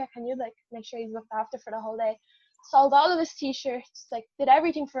like, oh yeah, can you like make sure he's looked after for the whole day? Sold all of his t-shirts, like did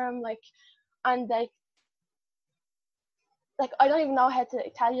everything for him, like, and like I don't even know how to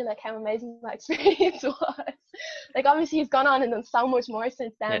tell you like how amazing that experience was. Like, obviously he's gone on and done so much more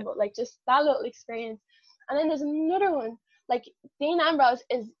since then, Yeah. but like just that little experience. And then there's another one. Like, Dean Ambrose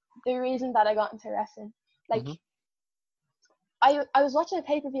is the reason that I got into wrestling. Like, Mm-hmm. I was watching a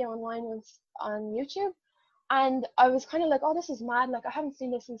pay-per-view online once on YouTube, and I was kind of like, oh, this is mad. Like, I haven't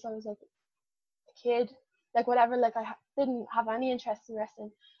seen this since I was like a kid. Like, whatever. Like, didn't have any interest in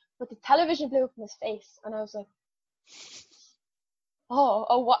wrestling. But the television blew up in his face, and I was like,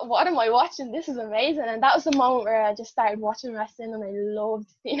 oh, what am I watching? This is amazing. And that was the moment where I just started watching wrestling, and I loved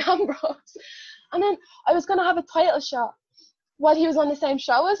Dean Ambrose. And then I was gonna have a title shot while he was on the same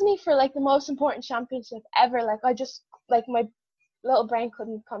show as me for like the most important championship ever. Like, I just, like, my little brain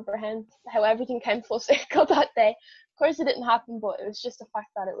couldn't comprehend how everything came full circle that day. Of course it didn't happen, but it was just the fact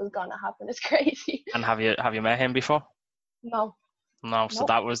that it was gonna happen. It's crazy. And have you met him before? No. No, so Nope.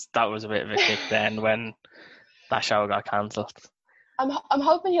 that was a bit of a kick then when that show got cancelled. I'm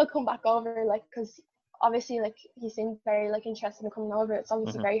hoping he'll come back over, like, because obviously, like, he seemed very like interested in coming over. It's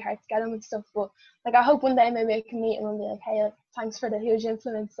obviously Mm-hmm. very hard to get him and stuff, but like, I hope one day maybe I can meet him and be like, hey, like, thanks for the huge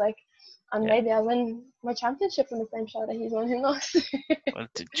influence, like, and Yeah. maybe I'll win my championship on the same show that he's won. Who knows? Well,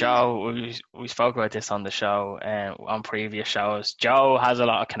 Joe, we spoke about this on the show on previous shows. Joe has a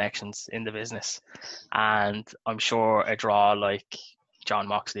lot of connections in the business, and I'm sure a draw like John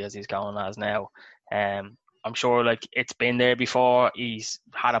Moxley, as he's going as now, I'm sure like it's been there before. He's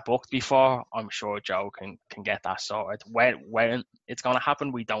had it booked before. I'm sure Joe can get that sorted. When it's gonna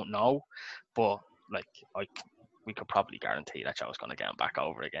happen, we don't know, but like we could probably guarantee that Joe's gonna get him back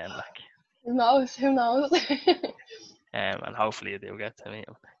over again. Like. Who knows? Who knows? And hopefully you do get to meet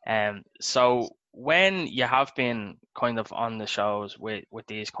him. So when you have been kind of on the shows with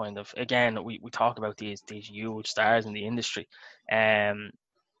these kind of, again, we talk about these huge stars in the industry.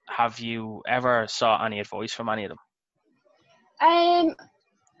 Have you ever sought any advice from any of them? um,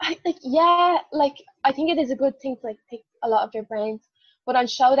 yeah, like, I think it is a good thing to like pick a lot of their brains. But on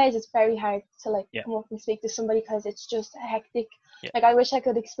show days, it's very hard to like Yeah, come up and speak to somebody because it's just hectic. yeah, Like, I wish I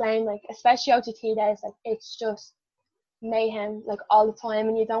could explain, like, especially OTT days, like, it's just mayhem, like, all the time,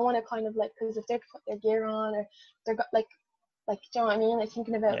 and you don't want to kind of like, because if they're put their gear on, or they're got like, do you know what I mean? Like,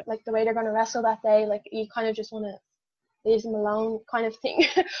 thinking about yeah. like the way they're gonna wrestle that day, like, you kind of just want to leave them alone, kind of thing.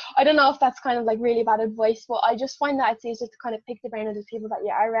 I don't know if that's kind of like really bad advice, but I just find that it's easier to kind of pick the brain of the people that you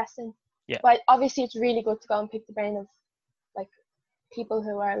are wrestling. Yeah. But obviously, it's really good to go and pick the brain of like people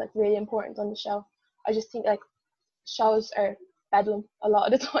who are like really important on the show. I just think like shows are bedlam a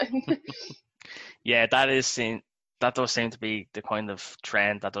lot of the time. Yeah, that does seem to be the kind of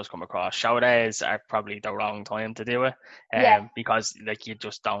trend that does come across. Show days are probably the wrong time to do it, Yeah, because like you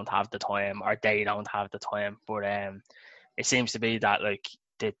just don't have the time, or they don't have the time. But it seems to be that like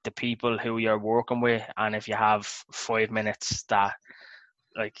the people who you're working with, and if you have 5 minutes, that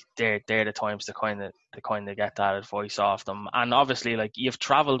like they're the times to kind of get that advice off them. And obviously, like, you've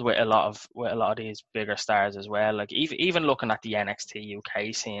traveled with a lot of these bigger stars as well. Like, even looking at the NXT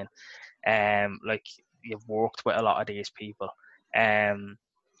UK scene, like, you've worked with a lot of these people.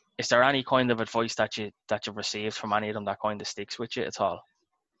 Is there any kind of advice that you've received from any of them that kind of sticks with you at all?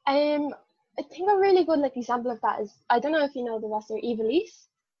 I think a really good like example of that is, I don't know if you know the wrestler Eva Lise.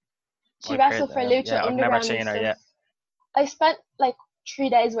 She I've heard wrestled for yeah, Lucha I've never Underground and seen her stuff. yet. I spent like 3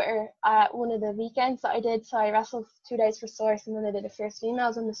 days with her at one of the weekends that I did. So I wrestled 2 days for Source, and then I did the first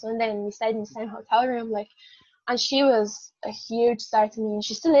females on the Sunday, and we stayed in the same hotel room. Like, and she was a huge star to me, and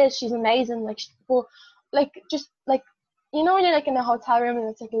she still is. She's amazing. Like, but like, just like, you know, when you're like in a hotel room and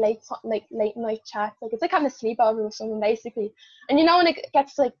it's like late night chats, like it's like having a sleepover with someone basically. And you know, when it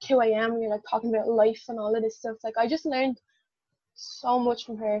gets to like 2 a.m. and you're like talking about life and all of this stuff, like, I just learned so much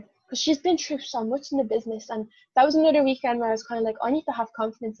from her because she's been through so much in the business. And that was another weekend where I was kind of like, I need to have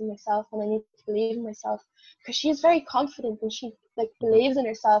confidence in myself, and I need to believe in myself, because she's very confident and she like believes in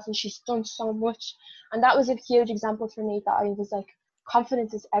herself, and she's done so much. And that was a huge example for me that I was like,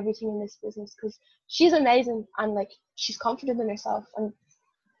 confidence is everything in this business, because she's amazing and like she's confident in herself, and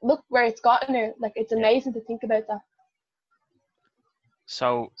look where it's gotten her. Like, it's Yeah. amazing to think about that.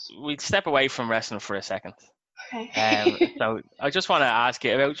 So we step away from wrestling for a second. Okay. So I just want to ask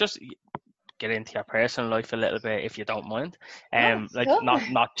you about just get into your personal life a little bit, if you don't mind. Like Cool.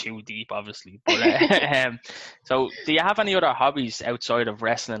 not too deep, obviously. But so do you have any other hobbies outside of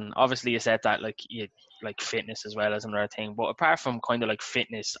wrestling? Obviously, you said that like you like fitness as well as another thing. But apart from kind of like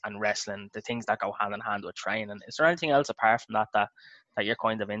fitness and wrestling, the things that go hand in hand with training, is there anything else apart from that you're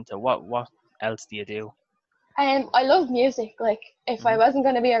kind of into? What else do you do? I love music. Like, if I Mhm. wasn't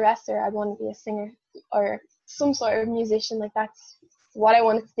going to be a wrestler, I'd want to be a singer or some sort of musician. Like, that's what I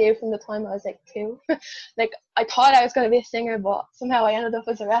wanted to do from the time I was like 2. Like, I thought I was going to be a singer, but somehow I ended up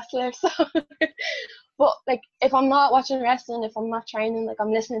as a wrestler. So, but like, if I'm not watching wrestling, if I'm not training, like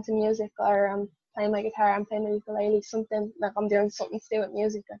I'm listening to music or I'm playing my guitar, I'm playing my ukulele, something like I'm doing something to do with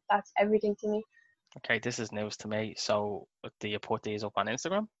music. Like, that's everything to me. Okay, this is news to me. So do you put these up on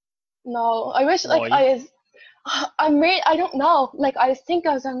Instagram? No, I wish like Why? I don't know. Like, I'm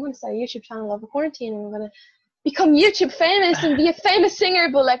going to start a YouTube channel over quarantine and I'm going to become YouTube famous and be a famous singer,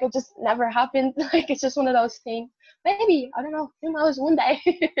 but like it just never happened. Like, it's just one of those things. Maybe, I don't know. Who knows, one day.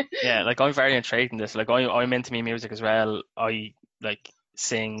 Yeah, like I'm very intrigued in this. Like I'm into me music as well. I like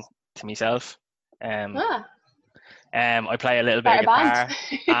sing to myself. Um, Ah, I play a little bit start of a band.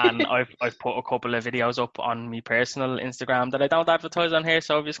 guitar, and I've put a couple of videos up on my personal Instagram that I don't advertise on here.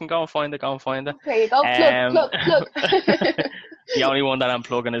 So if you can go and find it, go and find it. There you go. Plug, Um, plug, plug. the only one that I'm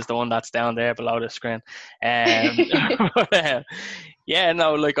plugging is the one that's down there below the screen. But, yeah,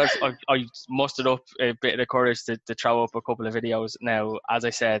 no, like I mustered up a bit of the courage to throw up a couple of videos. Now, as I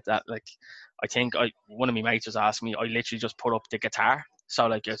said, that like I think one of my mates was asking me, I literally just put up the guitar, so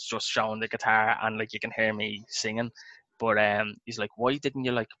like it's just showing the guitar and like you can hear me singing. But he's like, why didn't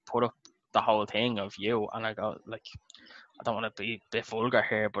you like put up the whole thing of you? And I go like, I don't want to be a bit vulgar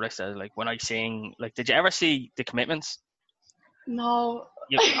here, but I said like when I sing, like, did you ever see The Commitments? No.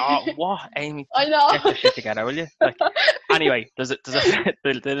 What, Amy? I Get know. your shit together, will you? Like, anyway,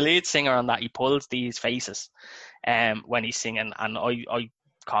 the lead singer on that, he pulls these faces, when he's singing, and I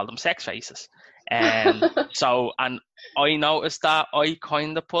call them sex faces, so and I noticed that I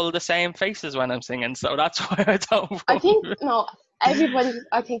kind of pull the same faces when I'm singing, so that's why I don't. I think, no, everybody,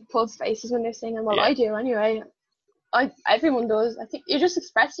 I think, pulls faces when they're singing. Well, Yeah, I do anyway. Everyone does. I think you're just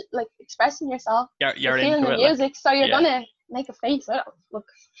expressing yourself. You're you're feeling into the it, like, music, so you're yeah. gonna make a face. I don't look.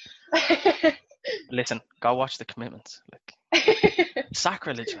 Listen, go watch The Commitments. Like,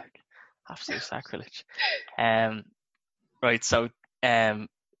 sacrilege, like, absolute sacrilege. Um, right, so I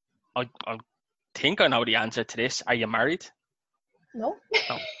think I know the answer to this. Are you married? No.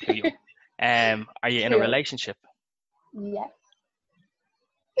 No, too young. Are you in a True. relationship? Yes.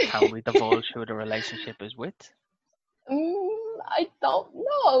 Can we divulge who the relationship is with? I don't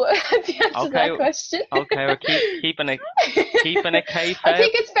know the answer to Okay, that question. okay, we're keeping it I kayfabe.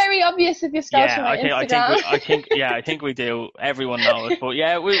 think it's very obvious if you scroll through Yeah, my Instagram. I think we do. Everyone knows, but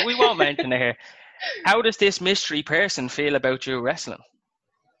yeah, we won't mention it here. How does this mystery person feel about you wrestling?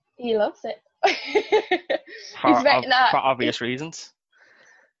 He loves it. He's very For obvious reasons.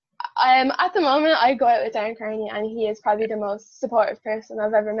 At the moment I go out with Darren Kearney and he is probably the most supportive person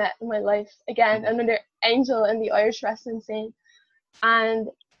I've ever met in my life. Again, Mhm. another angel in the Irish wrestling scene. And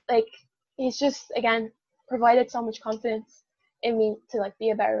like, he's just, again, provided so much confidence in me to like be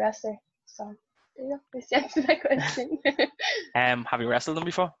a better wrestler. So there you go. That's the answer to that question. Have you wrestled them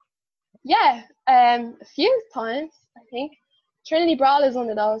before? Yeah, a few times I think. Trinity Brawl is one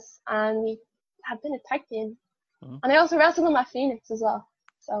of those, and we have been a tag team. Mhm. And I also wrestled him at Phoenix as well.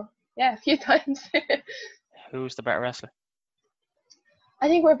 So yeah, a few times. Who's the better wrestler? I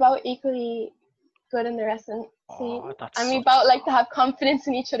think we're both equally good in the wrestling scene, Oh, that's and we such. both like to have confidence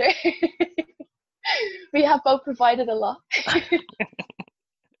in each other. We have both provided a lot.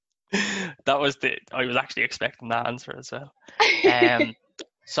 That was I was actually expecting that answer as well. Um,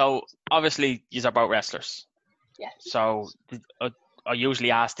 so obviously these are both wrestlers. Yes. So I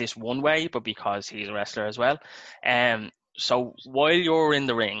usually ask this one way, but because he's a wrestler as well. So while you're in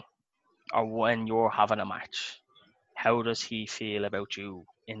the ring or when you're having a match, how does he feel about you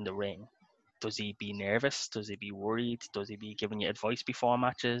in the ring? Does he be nervous? Does he be worried? Does he be giving you advice before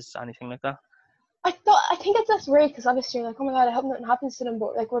matches? Anything like that? I think it's less weird because obviously you're like, oh my god, I hope nothing happens to them.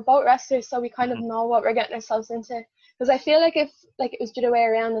 But like, we're both wrestlers, so we kind of Hmm. know what we're getting ourselves into. Because I feel like if like it was the other way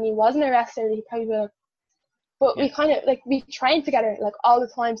around and he wasn't a wrestler, he'd probably be like, but Yeah. we kind of like we train together like all the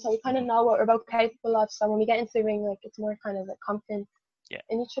time, so we kind of Hmm. know what we're both capable of. So when we get into the ring, like it's more kind of like confident Yeah.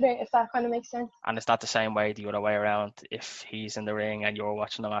 in each other, if that kind of makes sense. And is that the same way the other way around? If he's in the ring and you're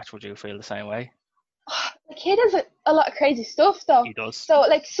watching the match, would you feel the same way? Like, he does a lot of crazy stuff though. He does. So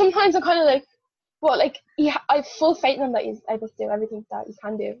like sometimes I'm kind of like, well, like I have full faith in him that he's able to do everything that he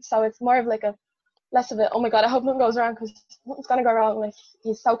can do. So it's more of like a less of it, oh my god, I hope nothing goes wrong, because nothing's gonna go wrong. Like,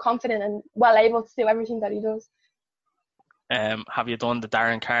 he's so confident and well able to do everything that he does. Have you done the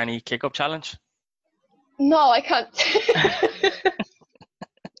Darren Carney kick-up challenge? No, I can't.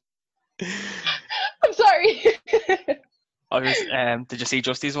 I'm sorry. Did you see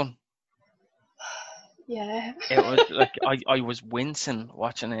Justy's one? Yeah. It was like I was wincing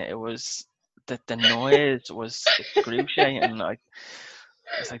watching it. It was the noise was excruciating. I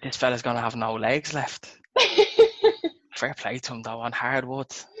was like, this fella's gonna have no legs left. Fair play to him though, on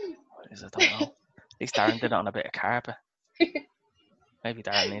hardwood. I don't know. At least Darren did it on a bit of carpet. Maybe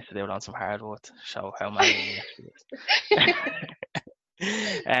Darren needs to do it on some hardwood. Show how manly he actually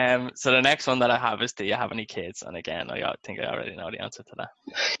is. So the next one that I have is, do you have any kids? And again, I think I already know the answer to that.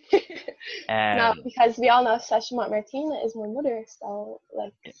 No, because we all know Session Martina is my mother, so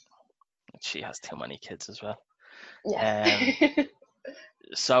like she has too many kids as well. Yeah.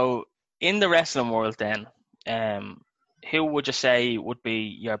 So in the wrestling world then, who would you say would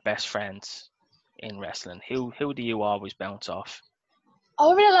be your best friends in wrestling? Who do you always bounce off?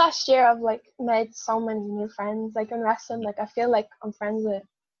 Over the last year, I've like made so many new friends like in wrestling. Like, I feel like I'm friends with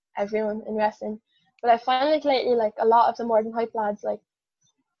everyone in wrestling. But I find like lately, like a lot of the more than hype lads, like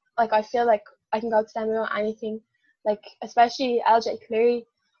I feel like I can go to them about anything. Like, especially LJ Cleary.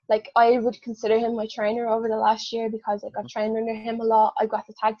 Like, I would consider him my trainer over the last year, because like I've trained under him a lot. I got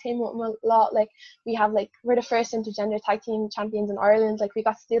to tag team with him a lot. Like, we're the first intergender tag team champions in Ireland. Like, we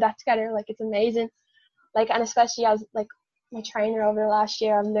got to do that together. Like, it's amazing. Like, and especially as like my trainer over the last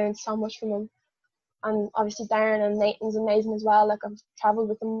year, I've learned so much from him. And obviously Darren and Nathan's amazing as well. Like, I've travelled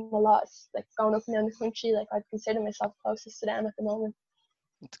with them a lot. It's like going up and down the country. Like, I'd consider myself closest to them at the moment.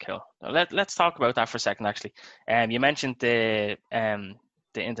 That's cool. Let's talk about that for a second, actually. You mentioned the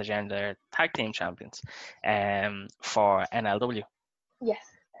intergender tag team champions for NLW. Yes.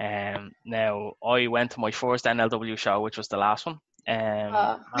 Now, I went to my first NLW show, which was the last one. And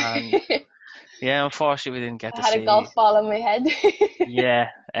yeah, unfortunately, we didn't get to see. I had a golf ball on my head.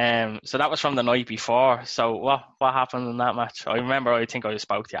 Yeah. So that was from the night before. So what happened in that match? I remember. I think I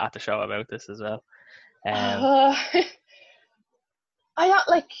spoke to you at the show about this as well. I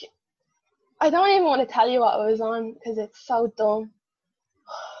don't even want to tell you what I was on, because it's so dumb.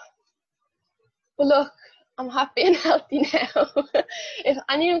 But look, I'm happy and healthy now. If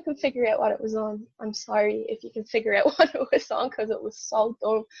anyone can figure out what it was on, I'm sorry if you can figure out what it was on, because it was so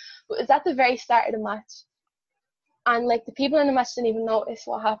dumb. But it was at the very start of the match. And like, the people in the match didn't even notice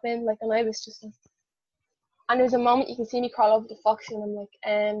what happened. Like, and I was just like, and there's a moment you can see me crawl over to Foxy, and I'm like,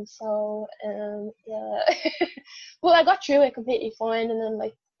 yeah. Well, I got through it completely fine, and then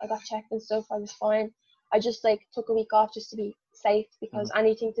like I got checked and stuff. I was fine. I just like took a week off just to be safe, because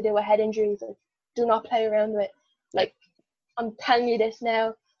anything to do with head injuries, like, do not play around with. Like, I'm telling you this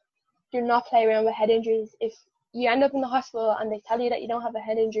now, do not play around with head injuries. If you end up in the hospital and they tell you that you don't have a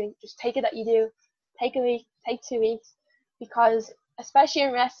head injury, just take it that you do. Take a week, take 2 weeks, because especially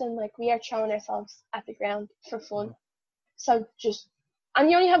in wrestling, like, we are throwing ourselves at the ground for fun. So and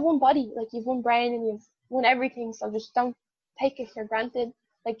you only have one body. Like, you've one brain and you've one everything. So just don't take it for granted.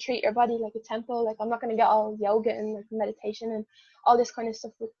 Like, treat your body like a temple. Like, I'm not going to get all yoga and like meditation and all this kind of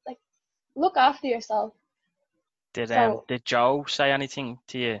stuff. But like, look after yourself. Did Joe say anything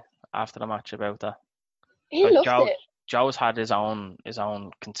to you after the match about that? He loved it. Joe's had his own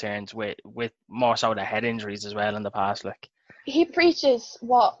concerns with more so the head injuries as well in the past. Like, he preaches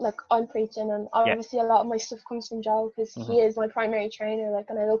what like I'm preaching, and obviously a lot of my stuff comes from Joe, because he is my primary trainer. Like,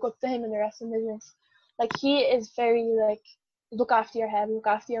 and I look up to him in the wrestling business. Like, he is very like, look after your head, look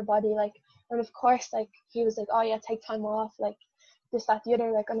after your body. Like, and of course, like, he was like, oh yeah, take time off, like this, that, the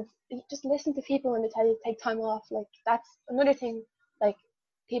other. Like, and just listen to people when they tell you to take time off. Like, that's another thing. Like,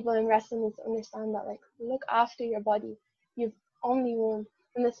 people in wrestling need to understand that, like, look after your body. You've only one.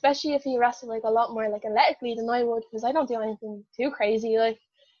 And especially if you wrestle like a lot more like athletically than I would, because I don't do anything too crazy. Like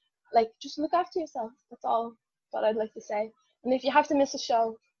just look after yourself. That's all that I'd like to say. And if you have to miss a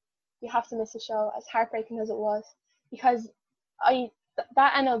show, you have to miss a show, as heartbreaking as it was. Because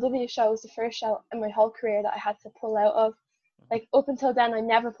that NLW show was the first show in my whole career that I had to pull out of. Like, up until then, I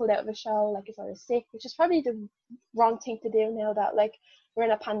never pulled out of a show, like, if I was sick, which is probably the wrong thing to do now that, like, we're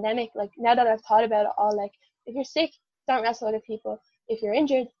in a pandemic. Like, now that I've thought about it all, like, if you're sick, don't wrestle other people. If you're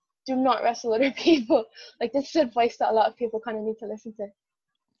injured, do not wrestle other people. Like, this is advice that a lot of people kind of need to listen to.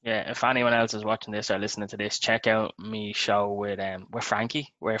 Yeah, if anyone else is watching this or listening to this, check out me show with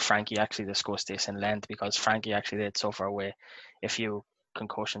Frankie, where Frankie actually discussed this in length, because Frankie actually did suffer with a few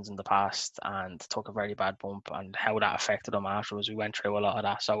concussions in the past and took a very bad bump, and how that affected him afterwards. We went through a lot of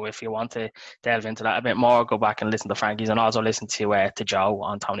that. So if you want to delve into that a bit more, go back and listen to Frankie's, and also listen to Joe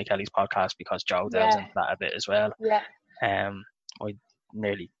on Tony Kelly's podcast, because Joe delves into that a bit as well. Yeah. I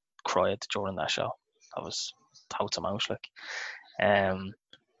nearly cried during that show. That was totes amount, like.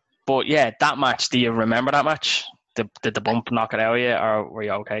 But yeah, that match. Do you remember that match? Did the bump knock it out of you, or were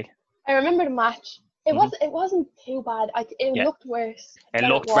you okay? I remember the match. It wasn't too bad. It looked worse. It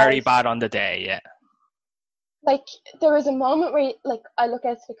looked very bad on the day. Yeah. Like, there was a moment where, like, I look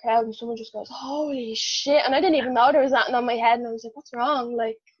out to the crowd and someone just goes, "Holy shit!" And I didn't even know there was nothing on my head, and I was like, "What's wrong?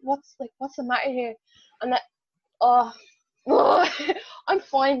 Like, what's the matter here?" And I'm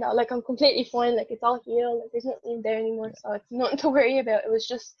fine now. Like, I'm completely fine. Like, it's all healed. Like, there's nothing there anymore, so it's nothing to worry about. It was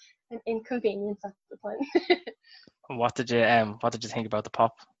just an inconvenience at the time. What did you think about the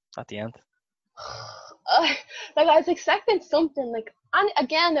pop at the end? Like, I was expecting something, like, and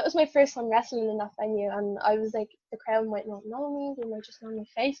again, it was my first time wrestling in that venue, and I was like, the crowd might not know me, they might just know my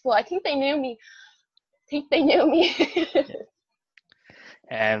face, but I think they knew me.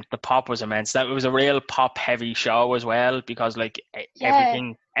 The pop was immense. That was a real pop heavy show as well, because like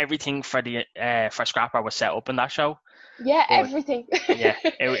everything for the for Scrapper was set up in that show. Yeah, but, everything. Yeah,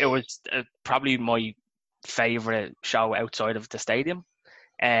 it was probably my favorite show outside of the stadium.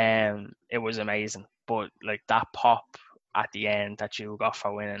 It was amazing, but like that pop at the end that you got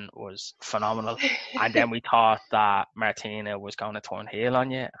for winning was phenomenal. And then we thought that Martina was going to turn heel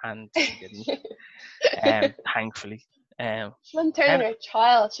on you, and she didn't. Thankfully. She wasn't turning her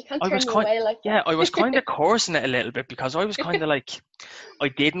child. She can't turn me away like that. Yeah, I was kind of cursing it a little bit, because I was kind of like, I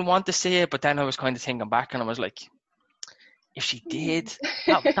didn't want to see it, but then I was kind of thinking back, and I was like, if she did,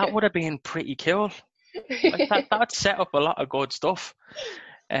 that would have been pretty cool. Like that set up a lot of good stuff.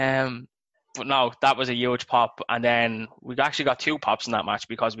 But no, that was a huge pop, and then we actually got two pops in that match,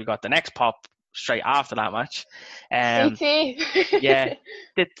 because we got the next pop straight after that match. CT. Yeah.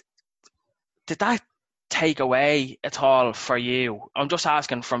 Did that take away at all for you? I'm just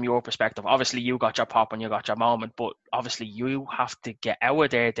asking from your perspective. Obviously, you got your pop and you got your moment, but obviously you have to get out of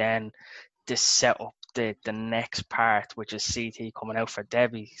there then to set up the next part, which is CT coming out for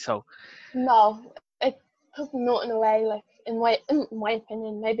Debbie. So no, it took nothing away. Like, in my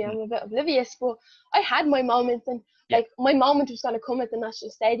opinion, maybe I'm a bit oblivious, but I had my moment, and like my moment was going to come at the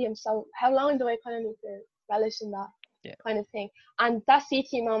National Stadium. So how long do I kind of need to relish in that kind of thing? And that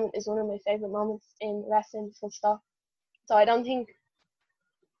CT moment is one of my favorite moments in wrestling, full stop. So I don't think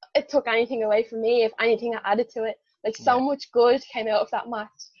it took anything away from me. If anything, it added to it. Like, so much good came out of that match,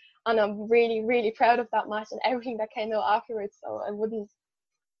 and I'm really, really proud of that match and everything that came out afterwards. So it wouldn't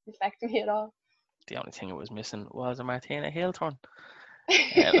affect me at all. The only thing it was missing was a Martina heel turn.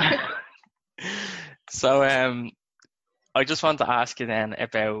 So I just want to ask you then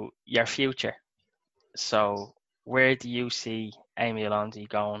about your future. So where do you see Amy Alonzi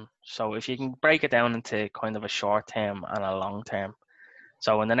going? So if you can break it down into kind of a short term and a long term.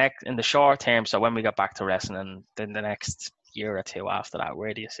 So in the short term, so when we get back to wrestling, then the next year or two after that,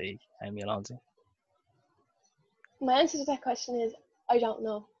 where do you see Amy Alonzi? My answer to that question is, I don't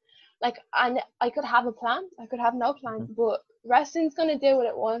know. Like, and I could have a plan, I could have no plan, but wrestling's going to do what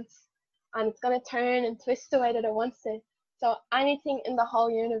it wants, and it's going to turn and twist the way that it wants to. So anything in the whole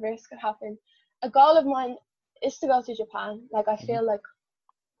universe could happen. A goal of mine is to go to Japan. Like, I feel like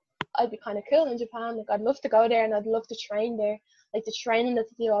I'd be kind of cool in Japan. Like, I'd love to go there, and I'd love to train there. Like, the training that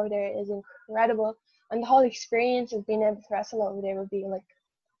they do over there is incredible, and the whole experience of being able to wrestle over there would be like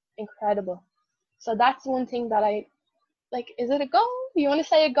incredible. So that's one thing that I like. Is it a goal? You want to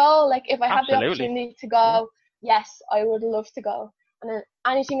say a goal? Like, if I have the opportunity to go, yes, I would love to go. And then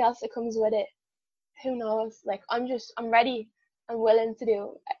anything else that comes with it, who knows? Like, I'm ready and willing to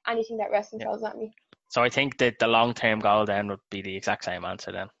do anything that wrestling throws at me. So I think that the long-term goal then would be the exact same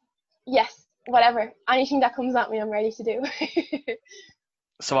answer then. Yes, whatever. Anything that comes at me, I'm ready to do.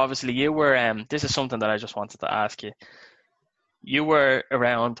 So obviously you were, this is something that I just wanted to ask you. You were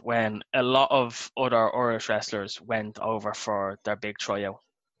around when a lot of other Irish wrestlers went over for their big tryout.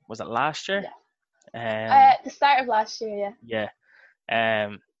 Was it last year? Yeah. The start of last year, yeah.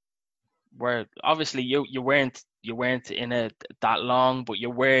 Yeah. Where obviously you weren't in it that long, but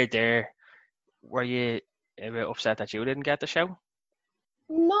you were there. Were you a bit upset that you didn't get the show?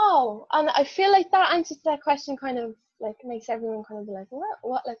 No, and I feel like that answer to that question kind of like makes everyone kind of be like,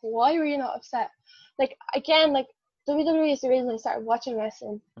 what, like, why were you not upset? Like, again, like, WWE is the reason I started watching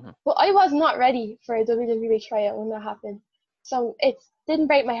wrestling, but I was not ready for a WWE tryout when that happened. So it didn't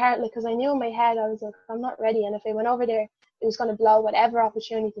break my heart, like, because I knew in my head I was like, I'm not ready, and if I went over there, it was going to blow whatever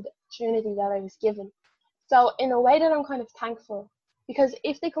opportunity that I was given. So in a way that I'm kind of thankful, Because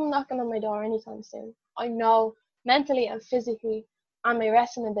if they come knocking on my door anytime soon, I know mentally and physically and my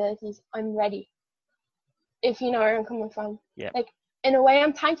wrestling abilities, I'm ready. If you know where I'm coming from. Yeah. Like, in a way,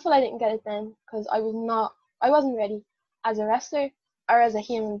 I'm thankful I didn't get it then, because I wasn't ready as a wrestler or as a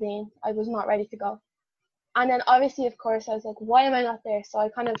human being. I was not ready to go. And then obviously, of course, I was like, why am I not there? So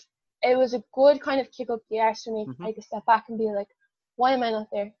it was a good kind of kick up the arse for me to take a step back and be like, why am I not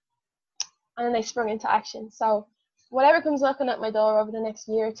there? And then I sprung into action. So whatever comes knocking at my door over the next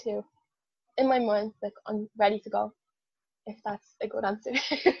year or two, in my mind, like, I'm ready to go, if that's a good answer.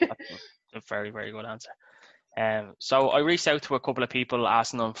 That's a very, very good answer. So I reached out to a couple of people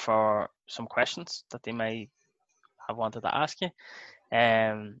asking them for some questions that they may have wanted to ask you.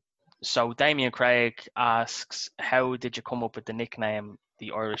 So Damien Craig asks, how did you come up with the nickname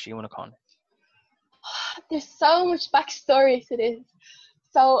the Irish Unicorn? There's so much backstory to this.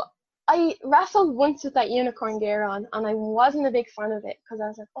 So I wrestled once with that unicorn gear on, and I wasn't a big fan of it because I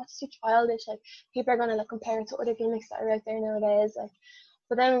was like, oh, it's too childish. Like, people are gonna like compare it to other gimmicks that are out there nowadays. Like,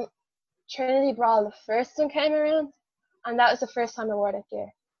 but then Trinity Brawl, the first one, came around, and that was the first time I wore that gear.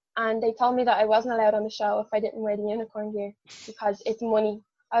 And they told me that I wasn't allowed on the show if I didn't wear the unicorn gear because it's money.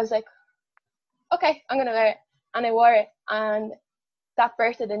 I was like, okay, I'm gonna wear it, and I wore it, and that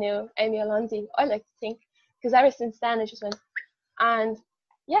birthed the new Amy Alonzi, I like to think, because ever since then it just went, and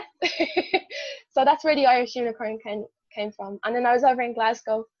yeah. So that's where the Irish Unicorn came from. And then I was over in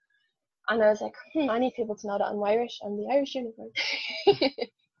Glasgow, and I was like, I need people to know that I'm Irish. I'm the Irish Unicorn.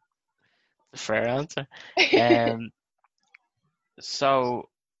 Fair answer. So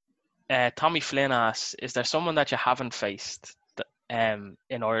Tommy Flynn asks, is there someone that you haven't faced in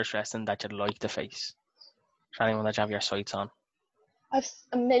Irish wrestling that you'd like to face? Is there anyone that you have your sights on? I have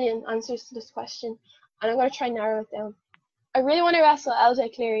a million answers to this question, and I'm going to try and narrow it down. I really want to wrestle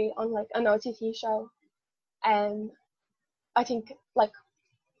LJ Cleary on like an OTT show. I think like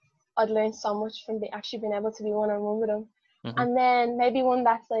I'd learn so much from actually being able to be one-on-one with him. And then maybe one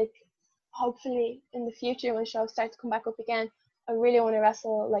that's like, hopefully in the future when shows start to come back up again, I really want to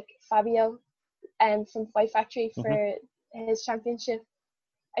wrestle like Fabio from Fight Factory for his championship.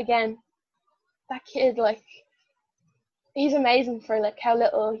 Again, that kid, like, he's amazing for like how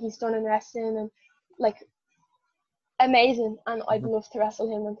little he's done in wrestling, and like amazing, and I'd love to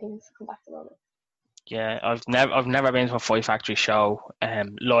wrestle him when things come back to normal. Yeah, I've never been to a Fight Factory show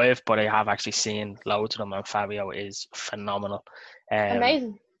live, but I have actually seen loads of them, and Fabio is phenomenal.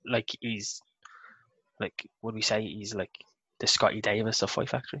 Amazing. Like, he's like, would we say he's like the Scotty Davis of Fight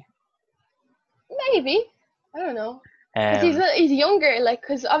Factory? Maybe, I don't know. Because he's younger, like,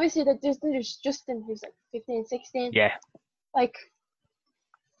 because obviously there's Justin who's like 15, 16. Yeah. Like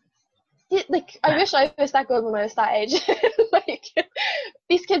I wish I was that good when I was that age. Like,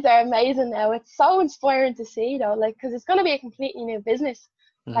 these kids are amazing now. It's so inspiring to see, though, like, because it's going to be a completely new business.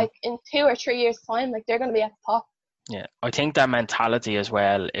 Like, in 2 or 3 years' time, like, they're going to be at the top. Yeah, I think that mentality as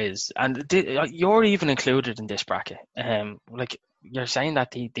well is, and you're even included in this bracket. Like, you're saying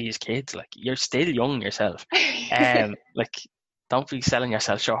that these kids, like, you're still young yourself. Like, don't be selling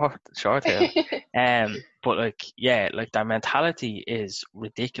yourself short here. But like, yeah, like, that mentality is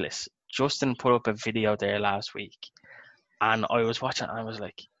ridiculous. Justin put up a video there last week, and I was watching, and I was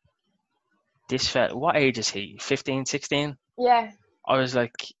like, this fella, what age is he? 15, 16? Yeah. I was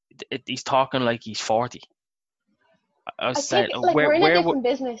like, he's talking like he's 40. I think like we're in a different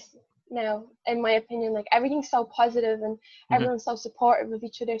business now, in my opinion. Like, everything's so positive and everyone's so supportive of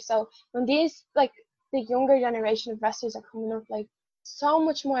each other. So when these, like, the younger generation of wrestlers are coming up, like, so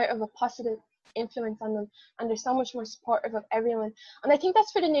much more of a positive influence on them, and they're so much more supportive of everyone. And I think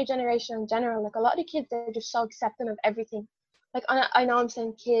that's for the new generation in general. Like, a lot of the kids, they're just so accepting of everything. Like, I know I'm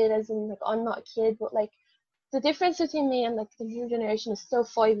saying kid as in like I'm not a kid, but like the difference between me and like the new generation is still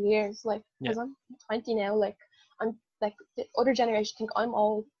 5 years. Like, because I'm 20 now. Like, I'm like, the other generation think I'm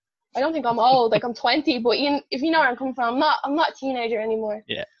old. I don't think I'm old. Like, I'm 20, but if you know where I'm coming from, I'm not a teenager anymore.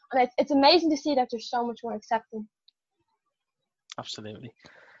 Yeah. And it's amazing to see that there's so much more accepting. Absolutely.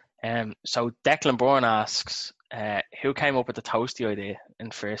 So Declan Bourne asks, who came up with the Toasty idea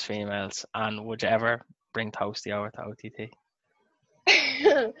in First Females, and would you ever bring Toasty over to OTT?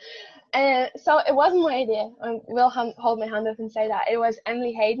 So it wasn't my idea. I will hold my hand up and say that. It was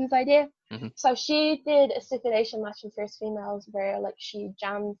Emily Hayden's idea. So she did a stipulation match in First Females where, like, she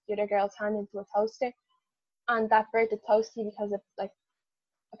jammed the other girl's hand into a toaster, and that birthed Toasty because of, like,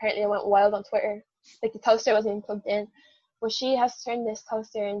 apparently it went wild on Twitter. Like, the toaster wasn't even plugged in. But she has turned this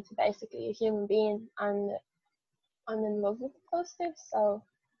toaster into basically a human being, and I'm in love with the toaster. So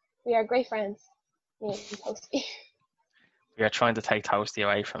we are great friends, me and Toasty. We are trying to take Toasty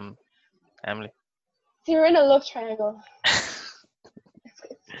away from Emily. So we're in a love triangle.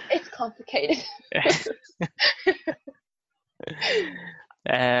 complicated.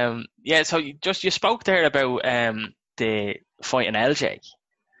 Yeah, so you spoke there about the fight in LJ.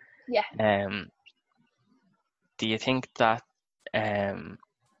 Yeah. Do you think that do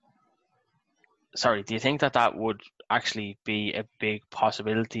you think that that would actually be a big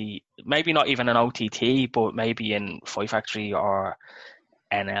possibility? Maybe not even an OTT, but maybe in Fight Factory or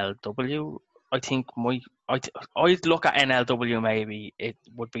NLW. I think I'd look at NLW. Maybe it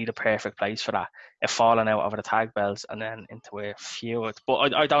would be the perfect place for that. If falling out over the tag belts and then into a feud.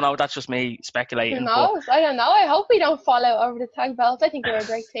 But I don't know. That's just me speculating. Who knows? I don't know. I hope we don't fall out over the tag belts. I think we're a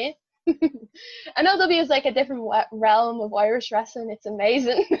great team. NLW is like a different realm of Irish wrestling. It's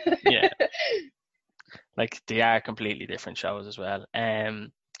amazing. Yeah. Like they are completely different shows as well.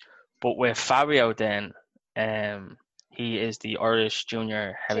 But with Fabio then, he is the Irish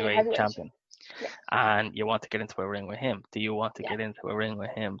Junior Heavyweight Champion. Yeah. And you want to get into a ring with him. Do you want to get into a ring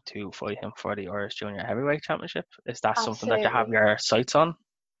with him to fight him for the Irish Junior Heavyweight Championship? Is that something that you have your sights on?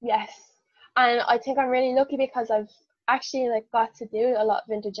 Yes. And I think I'm really lucky because I've actually got to do a lot of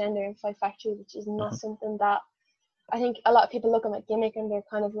intergender in Fight Factory, which is not something that I think a lot of people look at my gimmick and they're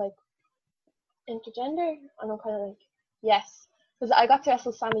kind of like, intergender? And I'm kind of like, yes. Because I got to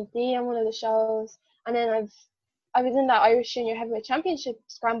wrestle Sammy D on one of the shows, and then I was in that Irish Junior Heavyweight Championship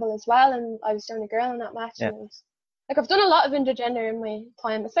scramble as well, and I was the only girl in that match. Yeah. And I've done a lot of intergender in my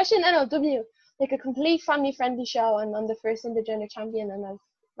time, especially in NLW, like a complete family-friendly show, and I'm the first intergender champion, and I've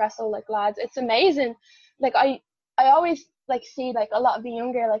wrestled like lads. It's amazing. Like I always see a lot of the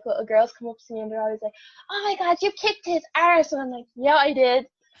younger little girls come up to me and they're always like, "Oh my God, you kicked his arse," and I'm like, "Yeah, I did.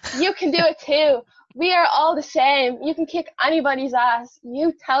 You can do it too. We are all the same. You can kick anybody's ass.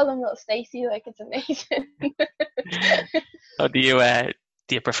 You tell them, little Stacy." It's amazing. So do you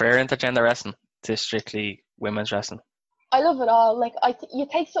prefer intergender wrestling to strictly women's wrestling? I love it all. You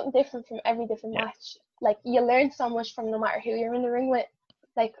take something different from every different match. You learn so much from no matter who you're in the ring with.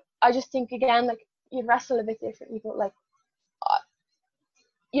 I just think again, you wrestle a bit differently, but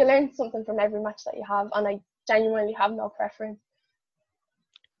you learn something from every match that you have, and I genuinely have no preference.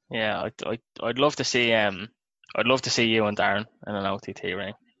 Yeah, I'd love to see you and Darren in an OTT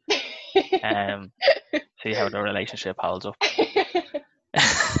ring. See how the relationship holds up.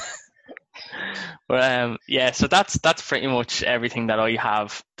 But yeah, so that's pretty much everything that I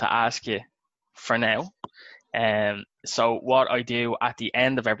have to ask you for now. So what I do at the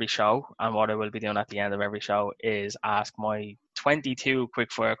end of every show, and what I will be doing at the end of every show, is ask my 22 quick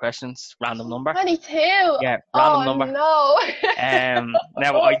fire questions, random number. 22. Yeah, random number. No.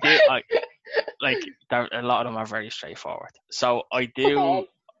 Now a lot of them are very straightforward. So I do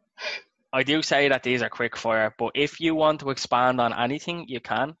say that these are quick fire, but if you want to expand on anything, you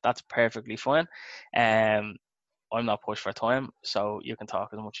can. That's perfectly fine. I'm not pushed for time, so you can talk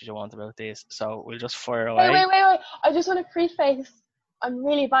as much as you want about this. So we'll just fire away. Wait. I just want to preface, I'm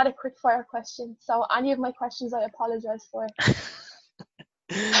really bad at quick fire questions, so any of my questions I apologize for.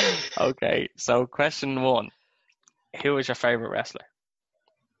 Okay, so question 1. Who is your favorite wrestler?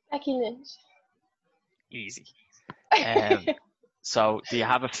 Becky Lynch. Easy. So do you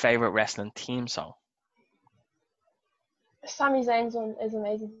have a favorite wrestling theme song? Sami Zayn's one is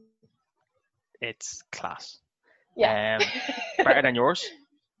amazing. It's class. Yeah. Better than yours?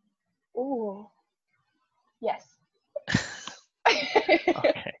 Ooh. Yes.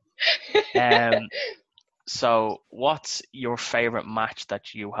 Okay. So what's your favorite match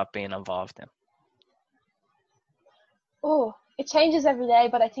that you have been involved in? Oh, it changes every day,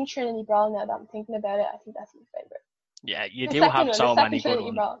 but I think Trinity Brawl, now that I'm thinking about it, I think that's my favorite. Yeah, you do have so many good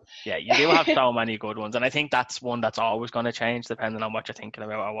ones. Yeah, you do have so many good ones, and I think that's one that's always going to change depending on what you're thinking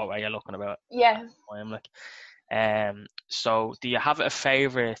about or what way you're looking about. Yeah. So do you have a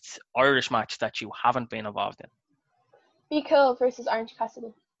favorite Irish match that you haven't been involved in? Be Cool versus Orange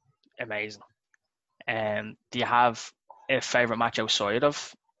Cassidy. Amazing. Do you have a favorite match outside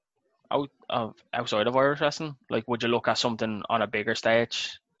of Irish wrestling? Would you look at something on a bigger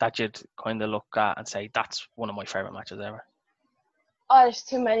stage that you'd kind of look at and say that's one of my favorite matches ever? Oh, there's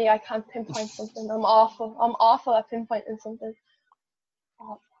too many. I can't pinpoint something. I'm awful at pinpointing something.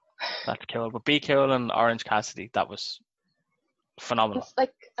 Oh. That's cool. But Be Cool and Orange Cassidy, that was phenomenal.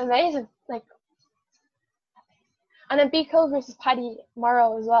 It's amazing. And then Be Cool versus Paddy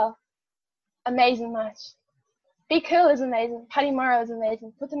Morrow as well. Amazing match. Be Cool is amazing. Paddy Morrow is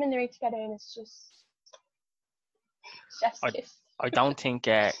amazing. Put them in the ring together and it's just chef's kiss. I don't think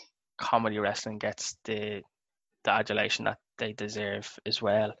comedy wrestling gets the adulation that they deserve as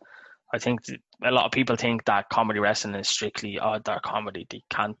well. I think a lot of people think that comedy wrestling is strictly their comedy. They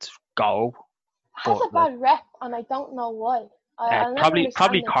can't go. It has a bad rep, and I don't know why. I'll never Probably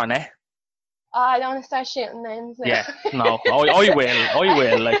understand it. Cornet. I don't want to start shooting names now. Yeah, no, I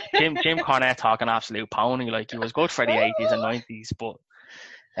will. Like Jim Cornet talking absolute pony. Like he was good for the 80s and 90s, but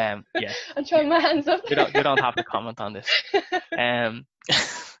yeah. I'm throwing my hands up. You don't have to comment on this.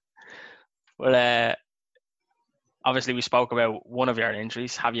 Well, obviously we spoke about one of your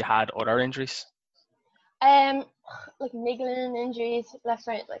injuries. Have you had other injuries? Like niggling injuries, left,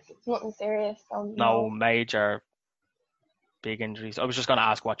 right. Like it's nothing serious. No major big injuries. I was just going to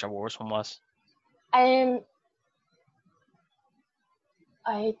ask what your worst one was. I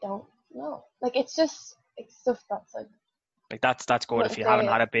don't know. Like it's just stuff that's like that's good. If you haven't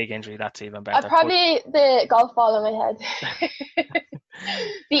had a big injury, that's even better. Probably the golf ball in my head.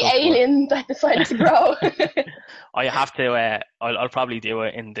 The alien that decided to grow. I have to. I'll probably do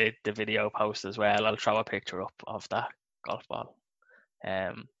it in the video post as well. I'll throw a picture up of that golf ball,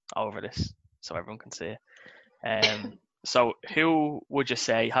 over this so everyone can see it. So who would you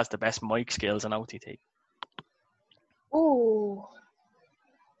say has the best mic skills in OTT? Ooh.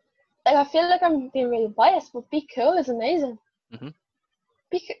 Like I feel like I'm being really biased, but Be Cool is amazing. Mm-hmm.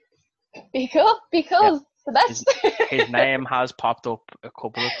 Be Cool is the best. His name has popped up a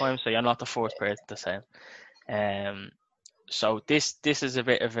couple of times, so you're not the first person to say it. So this is a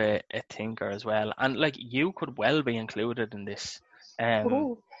bit of a thinker as well, and like you could well be included in this,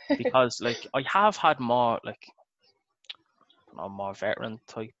 because like I have had more like more veteran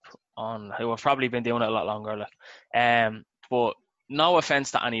type on who have probably been doing it a lot longer, like but no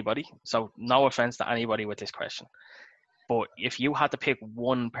offense to anybody, so no offense to anybody with this question, but if you had to pick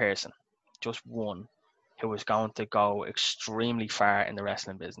one person, just one, who was going to go extremely far in the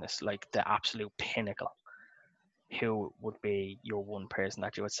wrestling business, like the absolute pinnacle, who would be your one person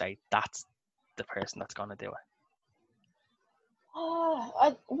that you would say that's the person that's going to do it?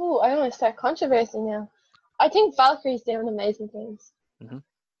 I don't want to start controversy now. I think Valkyrie's doing amazing things. Mm-hmm.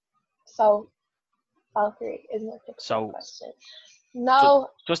 So Valkyrie is my pick. So question. No.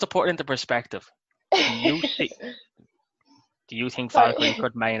 Just to put it into perspective, do you think Valkyrie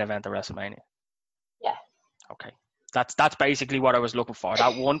could main event the WrestleMania? Yeah. Okay. That's basically what I was looking for.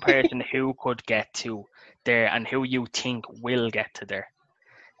 That one person who could get to there and who you think will get to there.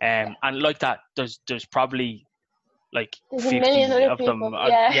 And like that, there's probably like there's 50 a million other of people. them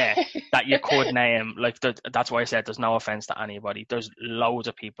that you could name. Like that's why I said there's no offense to anybody. There's loads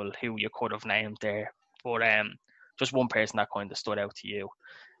of people who you could have named there, but just one person that kind of stood out to you.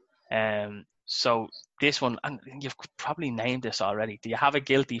 So this one, and you've probably named this already. Do you have a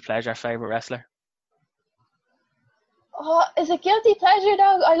guilty pleasure favorite wrestler? Oh, is it guilty pleasure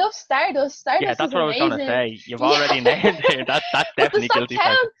though? I love Stardust. Stardust yeah, that's is what amazing. I was going to say. You've already named it. That's definitely guilty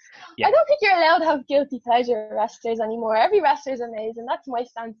pleasure. Yeah. I don't think you're allowed to have guilty pleasure wrestlers anymore. Every wrestler is amazing. That's my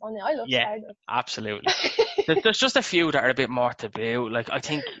stance on it. I love Stardust. Absolutely. There's just a few that are a bit more taboo. Like I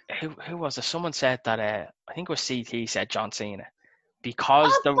think who was it? Someone said that I think it was CT said John Cena.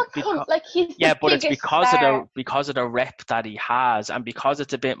 Because it's because of the rep that he has, and because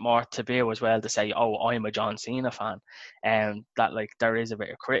it's a bit more taboo as well to say, oh, I'm a John Cena fan, and that like there is a bit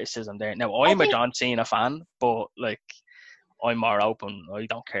of criticism there. Now I'm a John Cena fan, but like I'm more open. I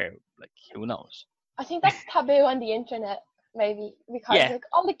don't care. Like who knows? I think that's taboo on the internet, maybe because like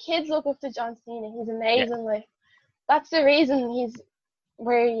all the kids look up to John Cena. He's amazing. Yeah. Like that's the reason he's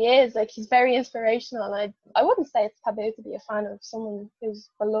where he is. Like he's very inspirational, and I wouldn't say it's taboo to be a fan of someone who's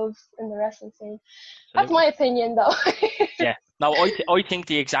beloved in the wrestling scene. Absolutely. That's my opinion though. Yeah, no, I think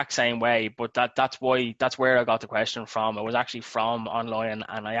the exact same way, but that's where I got the question from. It was actually from online,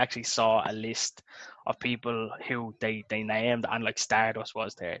 and I actually saw a list of people who they named, and like Stardust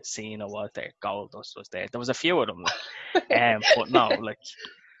was there, Cena was there, Goldust was there was a few of them, but no, like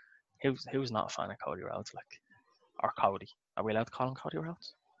who's not a fan of Cody Rhodes, like, or Cody? Are we allowed to call him Cody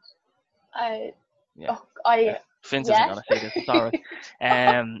Rhodes? Vince isn't gonna say this. It's alright.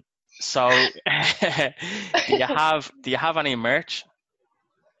 So do you have any merch?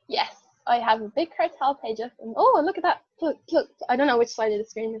 Yes, I have a Big Cartel page up, and oh, look at that! Look! I don't know which side of the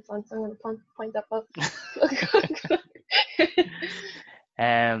screen it's on, so I'm gonna point that up.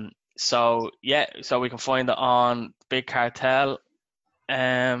 So we can find it on Big Cartel.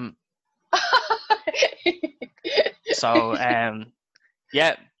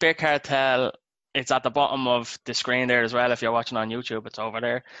 Big Cartel. It's at the bottom of the screen there as well. If you're watching on YouTube, it's over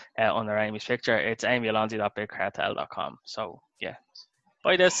there under Amy's picture. It's amyalonzi.bigcartel.com. So yeah,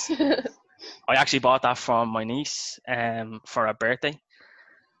 buy this. I actually bought that from my niece for her birthday.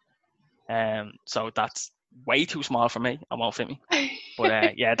 So that's way too small for me. It won't fit me.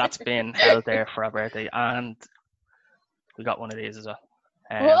 But that's been held there for her birthday, and we got one of these as well.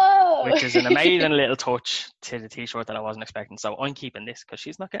 Whoa! which is an amazing little touch to the t-shirt that I wasn't expecting. So I'm keeping this because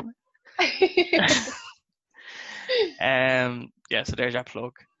she's not getting it. Yeah, so there's your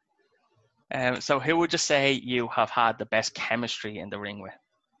plug. So who would you say you have had the best chemistry in the ring with?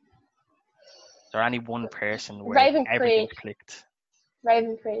 Is there any one person where Raven everything's Creed. clicked?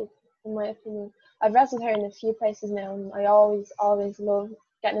 Raven Creed, in my opinion. I've wrestled her in a few places now, and I always love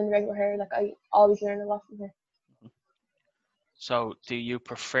getting in the ring with her. Like, I always learn a lot from her. So do you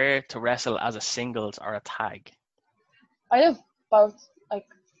prefer to wrestle as a singles or a tag? I love both. Like,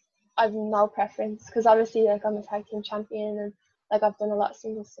 I've no preference, because obviously, like, I'm a tag team champion, and like, I've done a lot of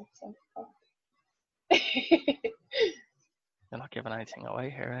singles stuff. So. You're not giving anything away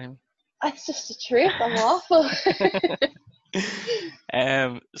here, Amy. That's just the truth. I'm awful.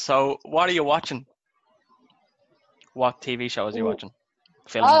 So what are you watching? What TV shows are you watching?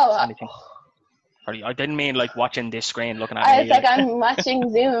 Films, anything? Sorry, I didn't mean like watching this screen, looking at me. I was like, I'm watching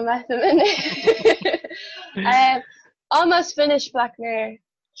Zoom at the minute. Almost finished Black Mirror.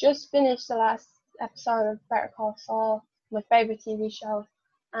 Just finished the last episode of Better Call Saul, my favourite TV show.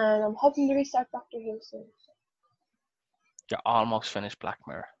 And I'm hoping to restart Doctor Who soon. You're almost finished Black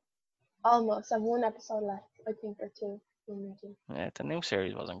Mirror. Almost. I've one episode left, I think, or two. Yeah, the new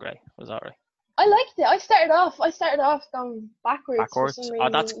series wasn't great. It was alright. I liked it. I started off going backwards. For some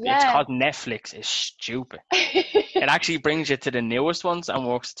reason. It's because Netflix is stupid. It actually brings you to the newest ones and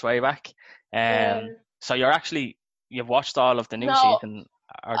works its way back. So you've watched all of the new season.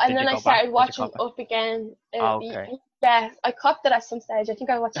 And then I started watching Up again. Okay. Yeah, I copped it at some stage. I think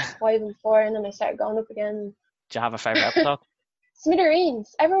I watched 5 and 4, and then I started going up again. Do you have a favourite episode?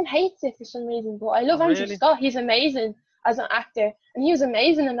 Smithereens. Everyone hates it for some reason, but I love Andrew Scott. He's amazing as an actor, and he was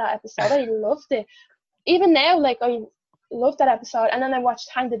amazing in that episode. I loved it. Even now, like, I loved that episode. And then I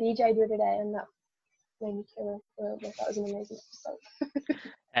watched Hang the DJ the other day, and that made me kill it. That was an amazing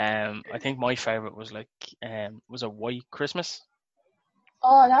episode. I think my favourite was was a White Christmas.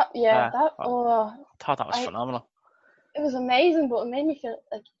 Oh, I thought that was phenomenal. It was amazing, but it made me feel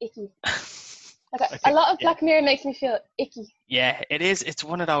like icky. Like a lot of Black Mirror makes me feel icky. Yeah, it is. It's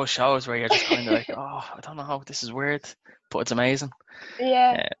one of those shows where you're just kind of like, oh, I don't know, this is weird, but it's amazing.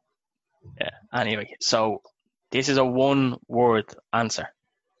 Yeah. Yeah. Anyway, so this is a one-word answer.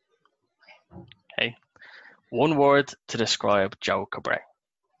 Okay. One word to describe Joe Cabret.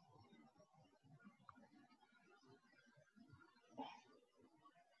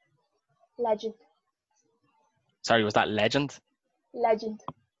 Legend. Sorry, was that legend? Legend.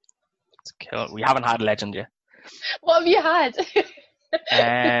 It's cool. We haven't had legend yet. What have you had?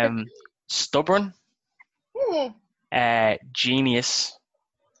 Stubborn. Genius.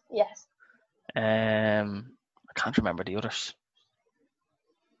 Yes. I can't remember the others.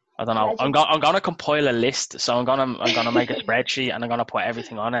 I don't know. I'm gonna compile a list, so I'm gonna make a spreadsheet and I'm gonna put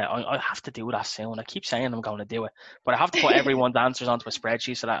everything on it. I have to do that soon. I keep saying I'm gonna do it, but I have to put everyone's answers onto a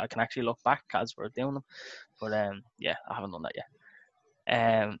spreadsheet so that I can actually look back as we're doing them. But yeah, I haven't done that yet.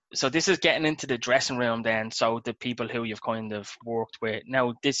 So this is getting into the dressing room then. So the people who you've kind of worked with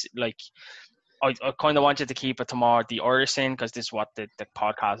now, this I kind of wanted to keep it to more the Irish scene because this is what the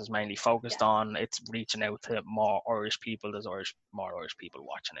podcast is mainly focused on. It's reaching out to more Irish people. There's more Irish people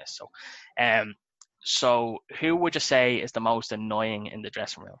watching this. So who would you say is the most annoying in the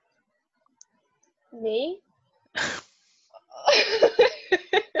dressing room? Me? I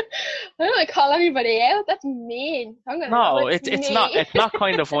don't want to call anybody out. That's mean. It's not. It's not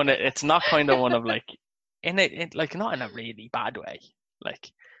kind of one. It's not kind of one of like not in a really bad way.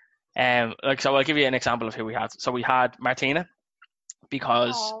 So I'll give you an example of who we had. So we had Martina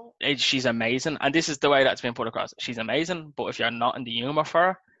because she's amazing, and this is the way that's been put across. She's amazing, but if you're not in the humour for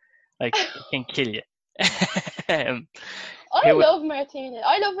her, it can kill you. I love Martina.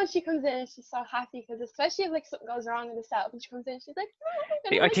 I love when she comes in and she's so happy because especially if something goes wrong in the setup and she comes in, she's like,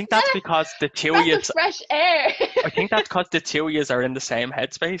 I think that's because the two of you fresh air. I think that's because the two of you are in the same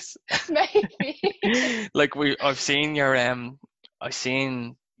headspace. Maybe. I've seen your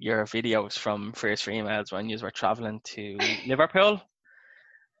videos from First Females when you were traveling to Liverpool.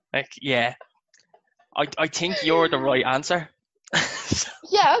 Yeah, I think you're the right answer.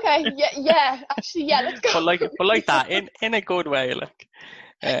 Yeah. Okay. Yeah. Actually, yeah. Let's go. But like that in a good way.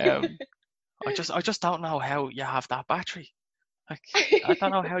 I just don't know how you have that battery. I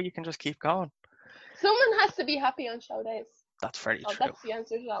don't know how you can just keep going. Someone has to be happy on show days. That's very true. That's the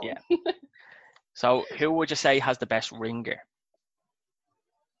answer to that one. So who would you say has the best ringer?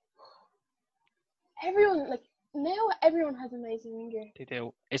 Everyone has amazing ringer. They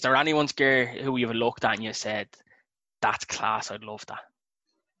do. Is there anyone's gear who you've looked at and you said, that's class, I'd love that?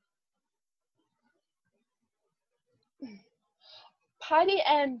 Paddy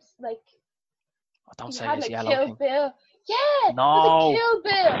like Don't he say had this like yellow Kill thing. Bill. Yeah, it was a No. Kill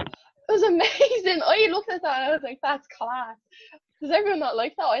Bill. It was amazing. I looked at that and I was like, that's class. Does everyone not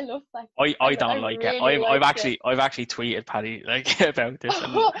like that? I love that. I don't like it. Really liked it. I've actually tweeted Paddy like about this,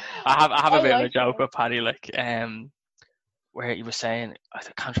 and Oh, I have a I bit of a liked joke it. with Paddy, like where he was saying, I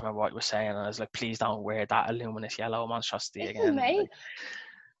can't remember what he was saying, and I was like, please don't wear that luminous yellow monstrosity It's again. amazing.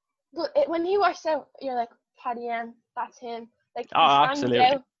 Like, But when he walks out, you're like, Paddy M, that's him. Like he oh, stands absolutely.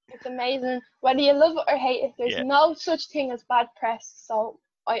 out. It's amazing. Whether you love it or hate it, there's Yeah. no such thing as bad press. So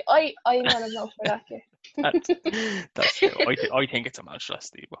I'm gonna vote for that year. That's true. I think it's a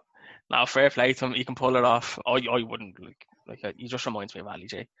monstrosity, but now fair play to him. He can pull it off. I wouldn't like he just reminds me of Ali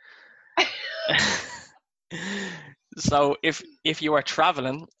J. So if you were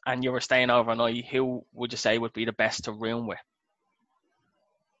traveling and you were staying overnight, who would you say would be the best to room with?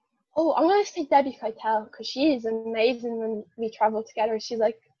 Oh, I'm gonna say Debbie Keitel because she is amazing when we travel together. She's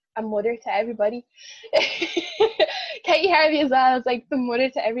like a mother to everybody. Katie Harvey as well is like the mother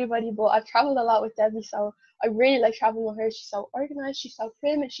to everybody, but I've traveled a lot with Debbie, so I really like traveling with her. She's so organized, she's so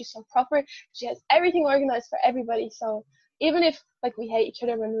prim, and she's so proper. She has everything organized for everybody. So even if like we hate each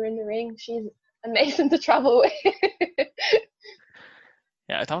other when we're in the ring, she's amazing to travel with.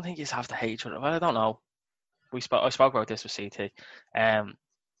 Yeah, I don't think you have to hate each other. Well, I don't know. I spoke about this with CT.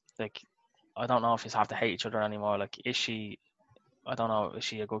 Like I don't know if you have to hate each other anymore. Like, is she? I don't know. Is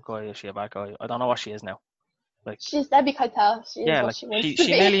she a good guy? Is she a bad guy? I don't know what she is now. Like, She's Debbie Keitel. She is yeah, what like she wants to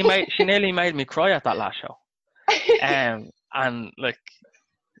she nearly made me cry at that last show. be. And like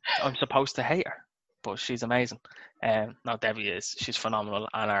I'm supposed to hate her, but she's amazing. No, Debbie is. She's phenomenal,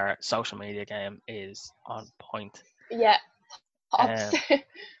 and our social media game is on point. Yeah. Tops.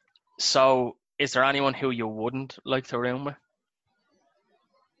 So, is there anyone who you wouldn't like to room with?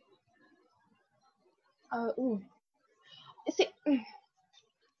 See,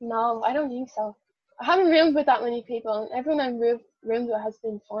 no, I don't think so. I haven't roomed with that many people, and everyone I've roomed with has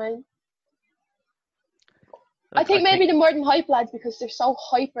been fine. Like, I think maybe the More Than Hype lads, because they're so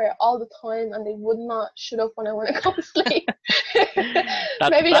hyper all the time and they would not shut up when I want to go to sleep.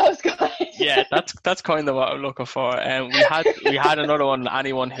 Maybe those guys. Yeah, that's kind of what I'm looking for. We had another one.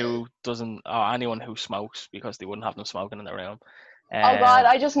 Anyone who smokes, because they wouldn't have them smoking in the room. Oh God,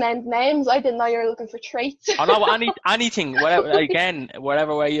 I just named names. I didn't know you were looking for traits. I know anything,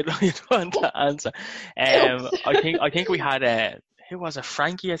 whatever way you'd want to answer. I think we had who was it?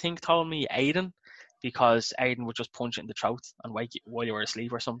 Frankie, I think, told me Aiden, because Aiden would just punch it in the throat and wake you while you were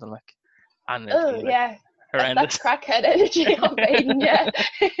asleep or something like. And oh yeah, horrendous. That's crackhead energy of Aiden, yeah.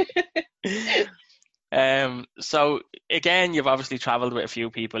 So again, you've obviously travelled with a few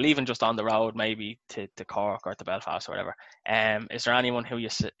people, even just on the road, maybe to Cork or to Belfast or whatever. Is there anyone who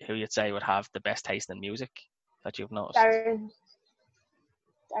you'd say would have the best taste in music that you've noticed? Darren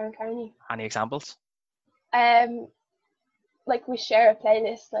Carney. Any examples? Like we share a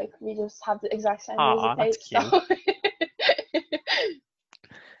playlist, like we just have the exact same music taste. So.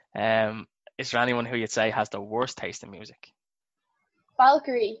 Is there anyone who you'd say has the worst taste in music?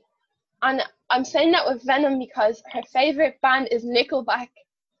 Valkyrie. And I'm saying that with Venom because her favourite band is Nickelback.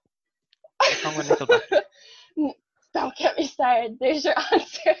 What's wrong with Nickelback? Don't get me started. There's your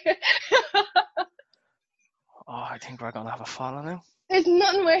answer. I think we're going to have a follow now. There's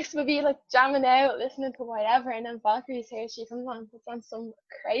nothing worse than be like jamming out, listening to whatever, and then Valkyrie's here, she comes on, puts on some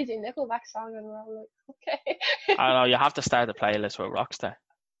crazy Nickelback song, and we're all like, okay. I know, you have to start the playlist with Rockstar.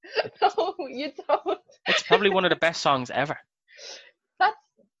 No, you don't. It's probably one of the best songs ever. That's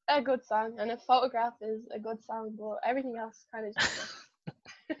a good song, and A Photograph is a good song, but everything else kind of just...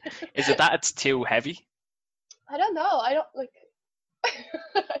 Is it that it's too heavy? I don't know. I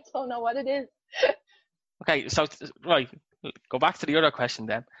don't know what it is. Okay, so right, go back to the other question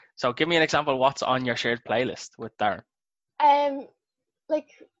then. So give me an example of what's on your shared playlist with Darren. Like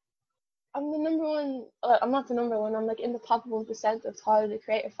I'm the number one. I'm not the number one. I'm like in the top 1% of Tyler the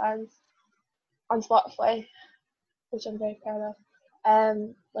Creator fans on Spotify, which I'm very proud of.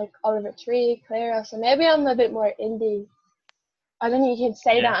 Like Oliver Tree, Clara. So maybe I'm a bit more indie. I don't know if you can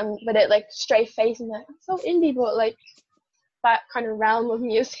say that and with it like straight face and like I'm so indie, but like that kind of realm of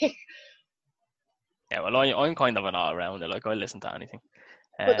music. Yeah, well, I'm kind of an all-rounder. Like, I listen to anything.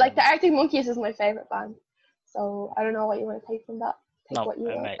 But like the Arctic Monkeys is my favourite band. So I don't know what you want to take from that. Take what you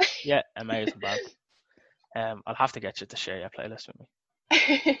want. Yeah, amazing band. I'll have to get you to share your playlist with me.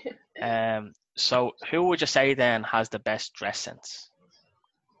 So who would you say then has the best dress sense?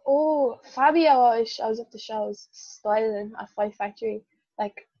 Oh, Fabio always shows up to shows styling at Fight Factory.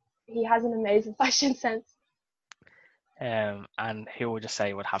 Like, he has an amazing fashion sense. And who would you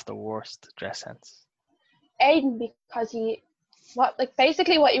say would have the worst dress sense? Aiden, because he what, like,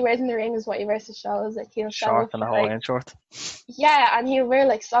 basically what he wears in the ring is what he wears to shows. Like, he'll show Short up and a for, Hawaiian like, short. yeah, and he'll wear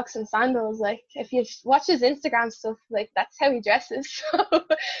like socks and sandals. Like, if you watch his Instagram stuff, like, that's how he dresses. So,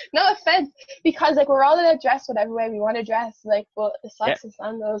 no offense, because like we're all allowed to dress whatever way we want to dress. Like, but the Yeah. socks and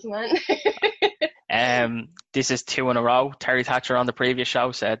sandals, man. This is 2 in a row. Terry Thatcher on the previous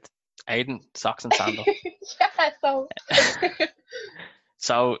show said, Aidan, socks and sandals. Yeah, so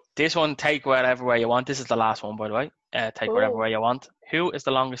So this one, take whatever way you want. This is the last one, by the way. Take whatever cool. way you want. Who is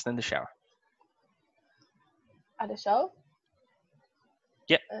the longest in the shower? At a show?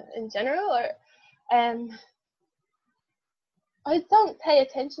 Yeah. In general, or I don't pay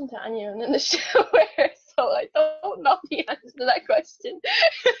attention to anyone in the shower, so I don't know the answer to that question.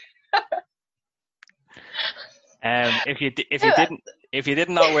 If you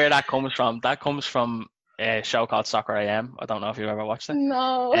didn't know where that comes from a show called Soccer AM. I don't know if you've ever watched it.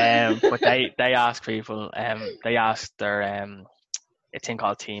 No. But they ask people, they ask their a thing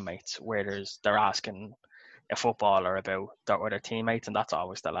called teammates, where they're asking a footballer about their teammates, and that's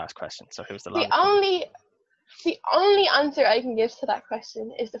always the last question. So who's the longest? The only answer I can give to that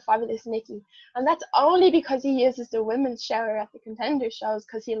question is the fabulous Nicky, and that's only because he uses the women's shower at the Contender shows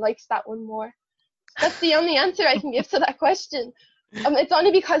because he likes that one more. That's the only answer I can give to that question. It's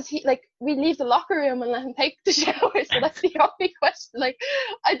only because we leave the locker room and let him take the shower, so that's the only question.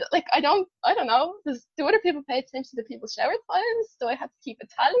 I don't know. Do other people pay attention to people's shower times? Do I have to keep a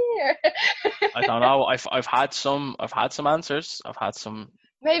tally, or? I don't know. I've had some answers. I've had some.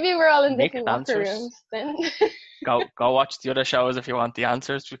 Maybe we're all in different locker answers. rooms then. Go watch the other shows if you want the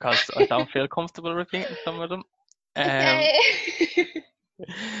answers, because I don't feel comfortable repeating some of them.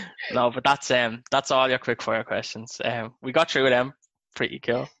 No, but that's all your quick fire questions. We got through them pretty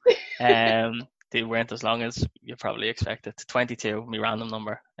cool. They weren't as long as you probably expected. 22, my random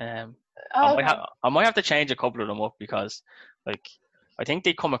number. I might have to change a couple of them up because, I think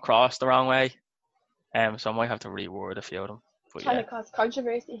they come across the wrong way. So I might have to reword a few of them. But trying to cause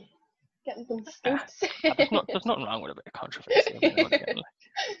controversy, getting some scoops. There's nothing wrong with a bit of controversy.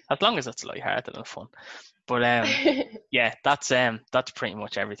 As long as it's lighthearted and fun. But yeah, that's pretty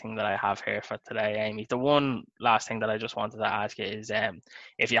much everything that I have here for today, Amy. The one last thing that I just wanted to ask you is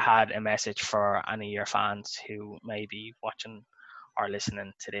if you had a message for any of your fans who may be watching or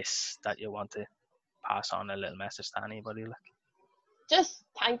listening to this, that you want to pass on a little message to anybody. Just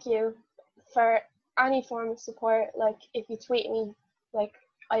thank you for any form of support. Like, if you tweet me,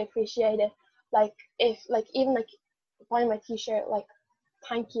 I appreciate it. If even buying my t-shirt,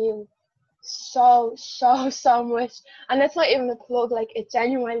 thank you so much. And that's not even a plug. It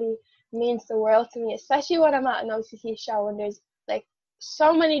genuinely means the world to me, especially when I'm at an OCT show and there's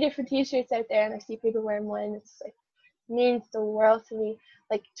so many different t-shirts out there and I see people wearing mine. It's means the world to me.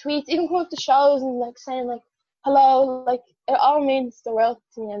 Tweets, even come up to shows and saying hello, it all means the world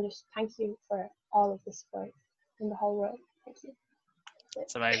to me. And just thank you for all of the support in the whole world. Thank you.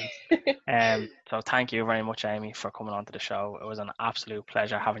 It's amazing. So thank you very much, Amy, for coming on to the show. It was an absolute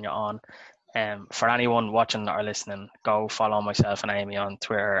pleasure having you on. For anyone watching or listening, go follow myself and Amy on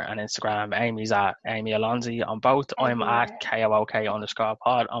Twitter and Instagram. Amy's at Amy Alonzi on both. I'm at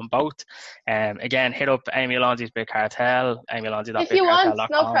KOOK_pod on both. Again, hit up Amy Alonzi's Big Cartel, amyalonzi.bigcartel.com. If you want,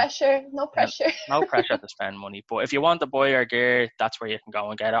 no pressure. No pressure to spend money. But if you want to buy your gear, that's where you can go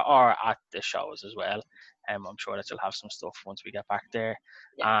and get it, or at the shows as well. I'm sure that you'll have some stuff once we get back there.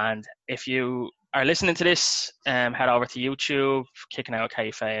 Yeah. And if you are listening to this, head over to YouTube, Kicking Out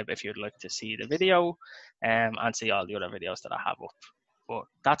Kayfabe, if you'd like to see the video and see all the other videos that I have up. But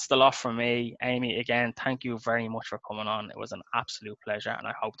that's the lot from me. Amy, again, thank you very much for coming on. It was an absolute pleasure, and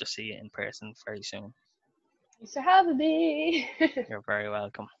I hope to see you in person very soon. Thanks for having me. You're very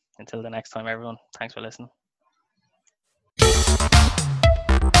welcome. Until the next time, everyone, thanks for listening.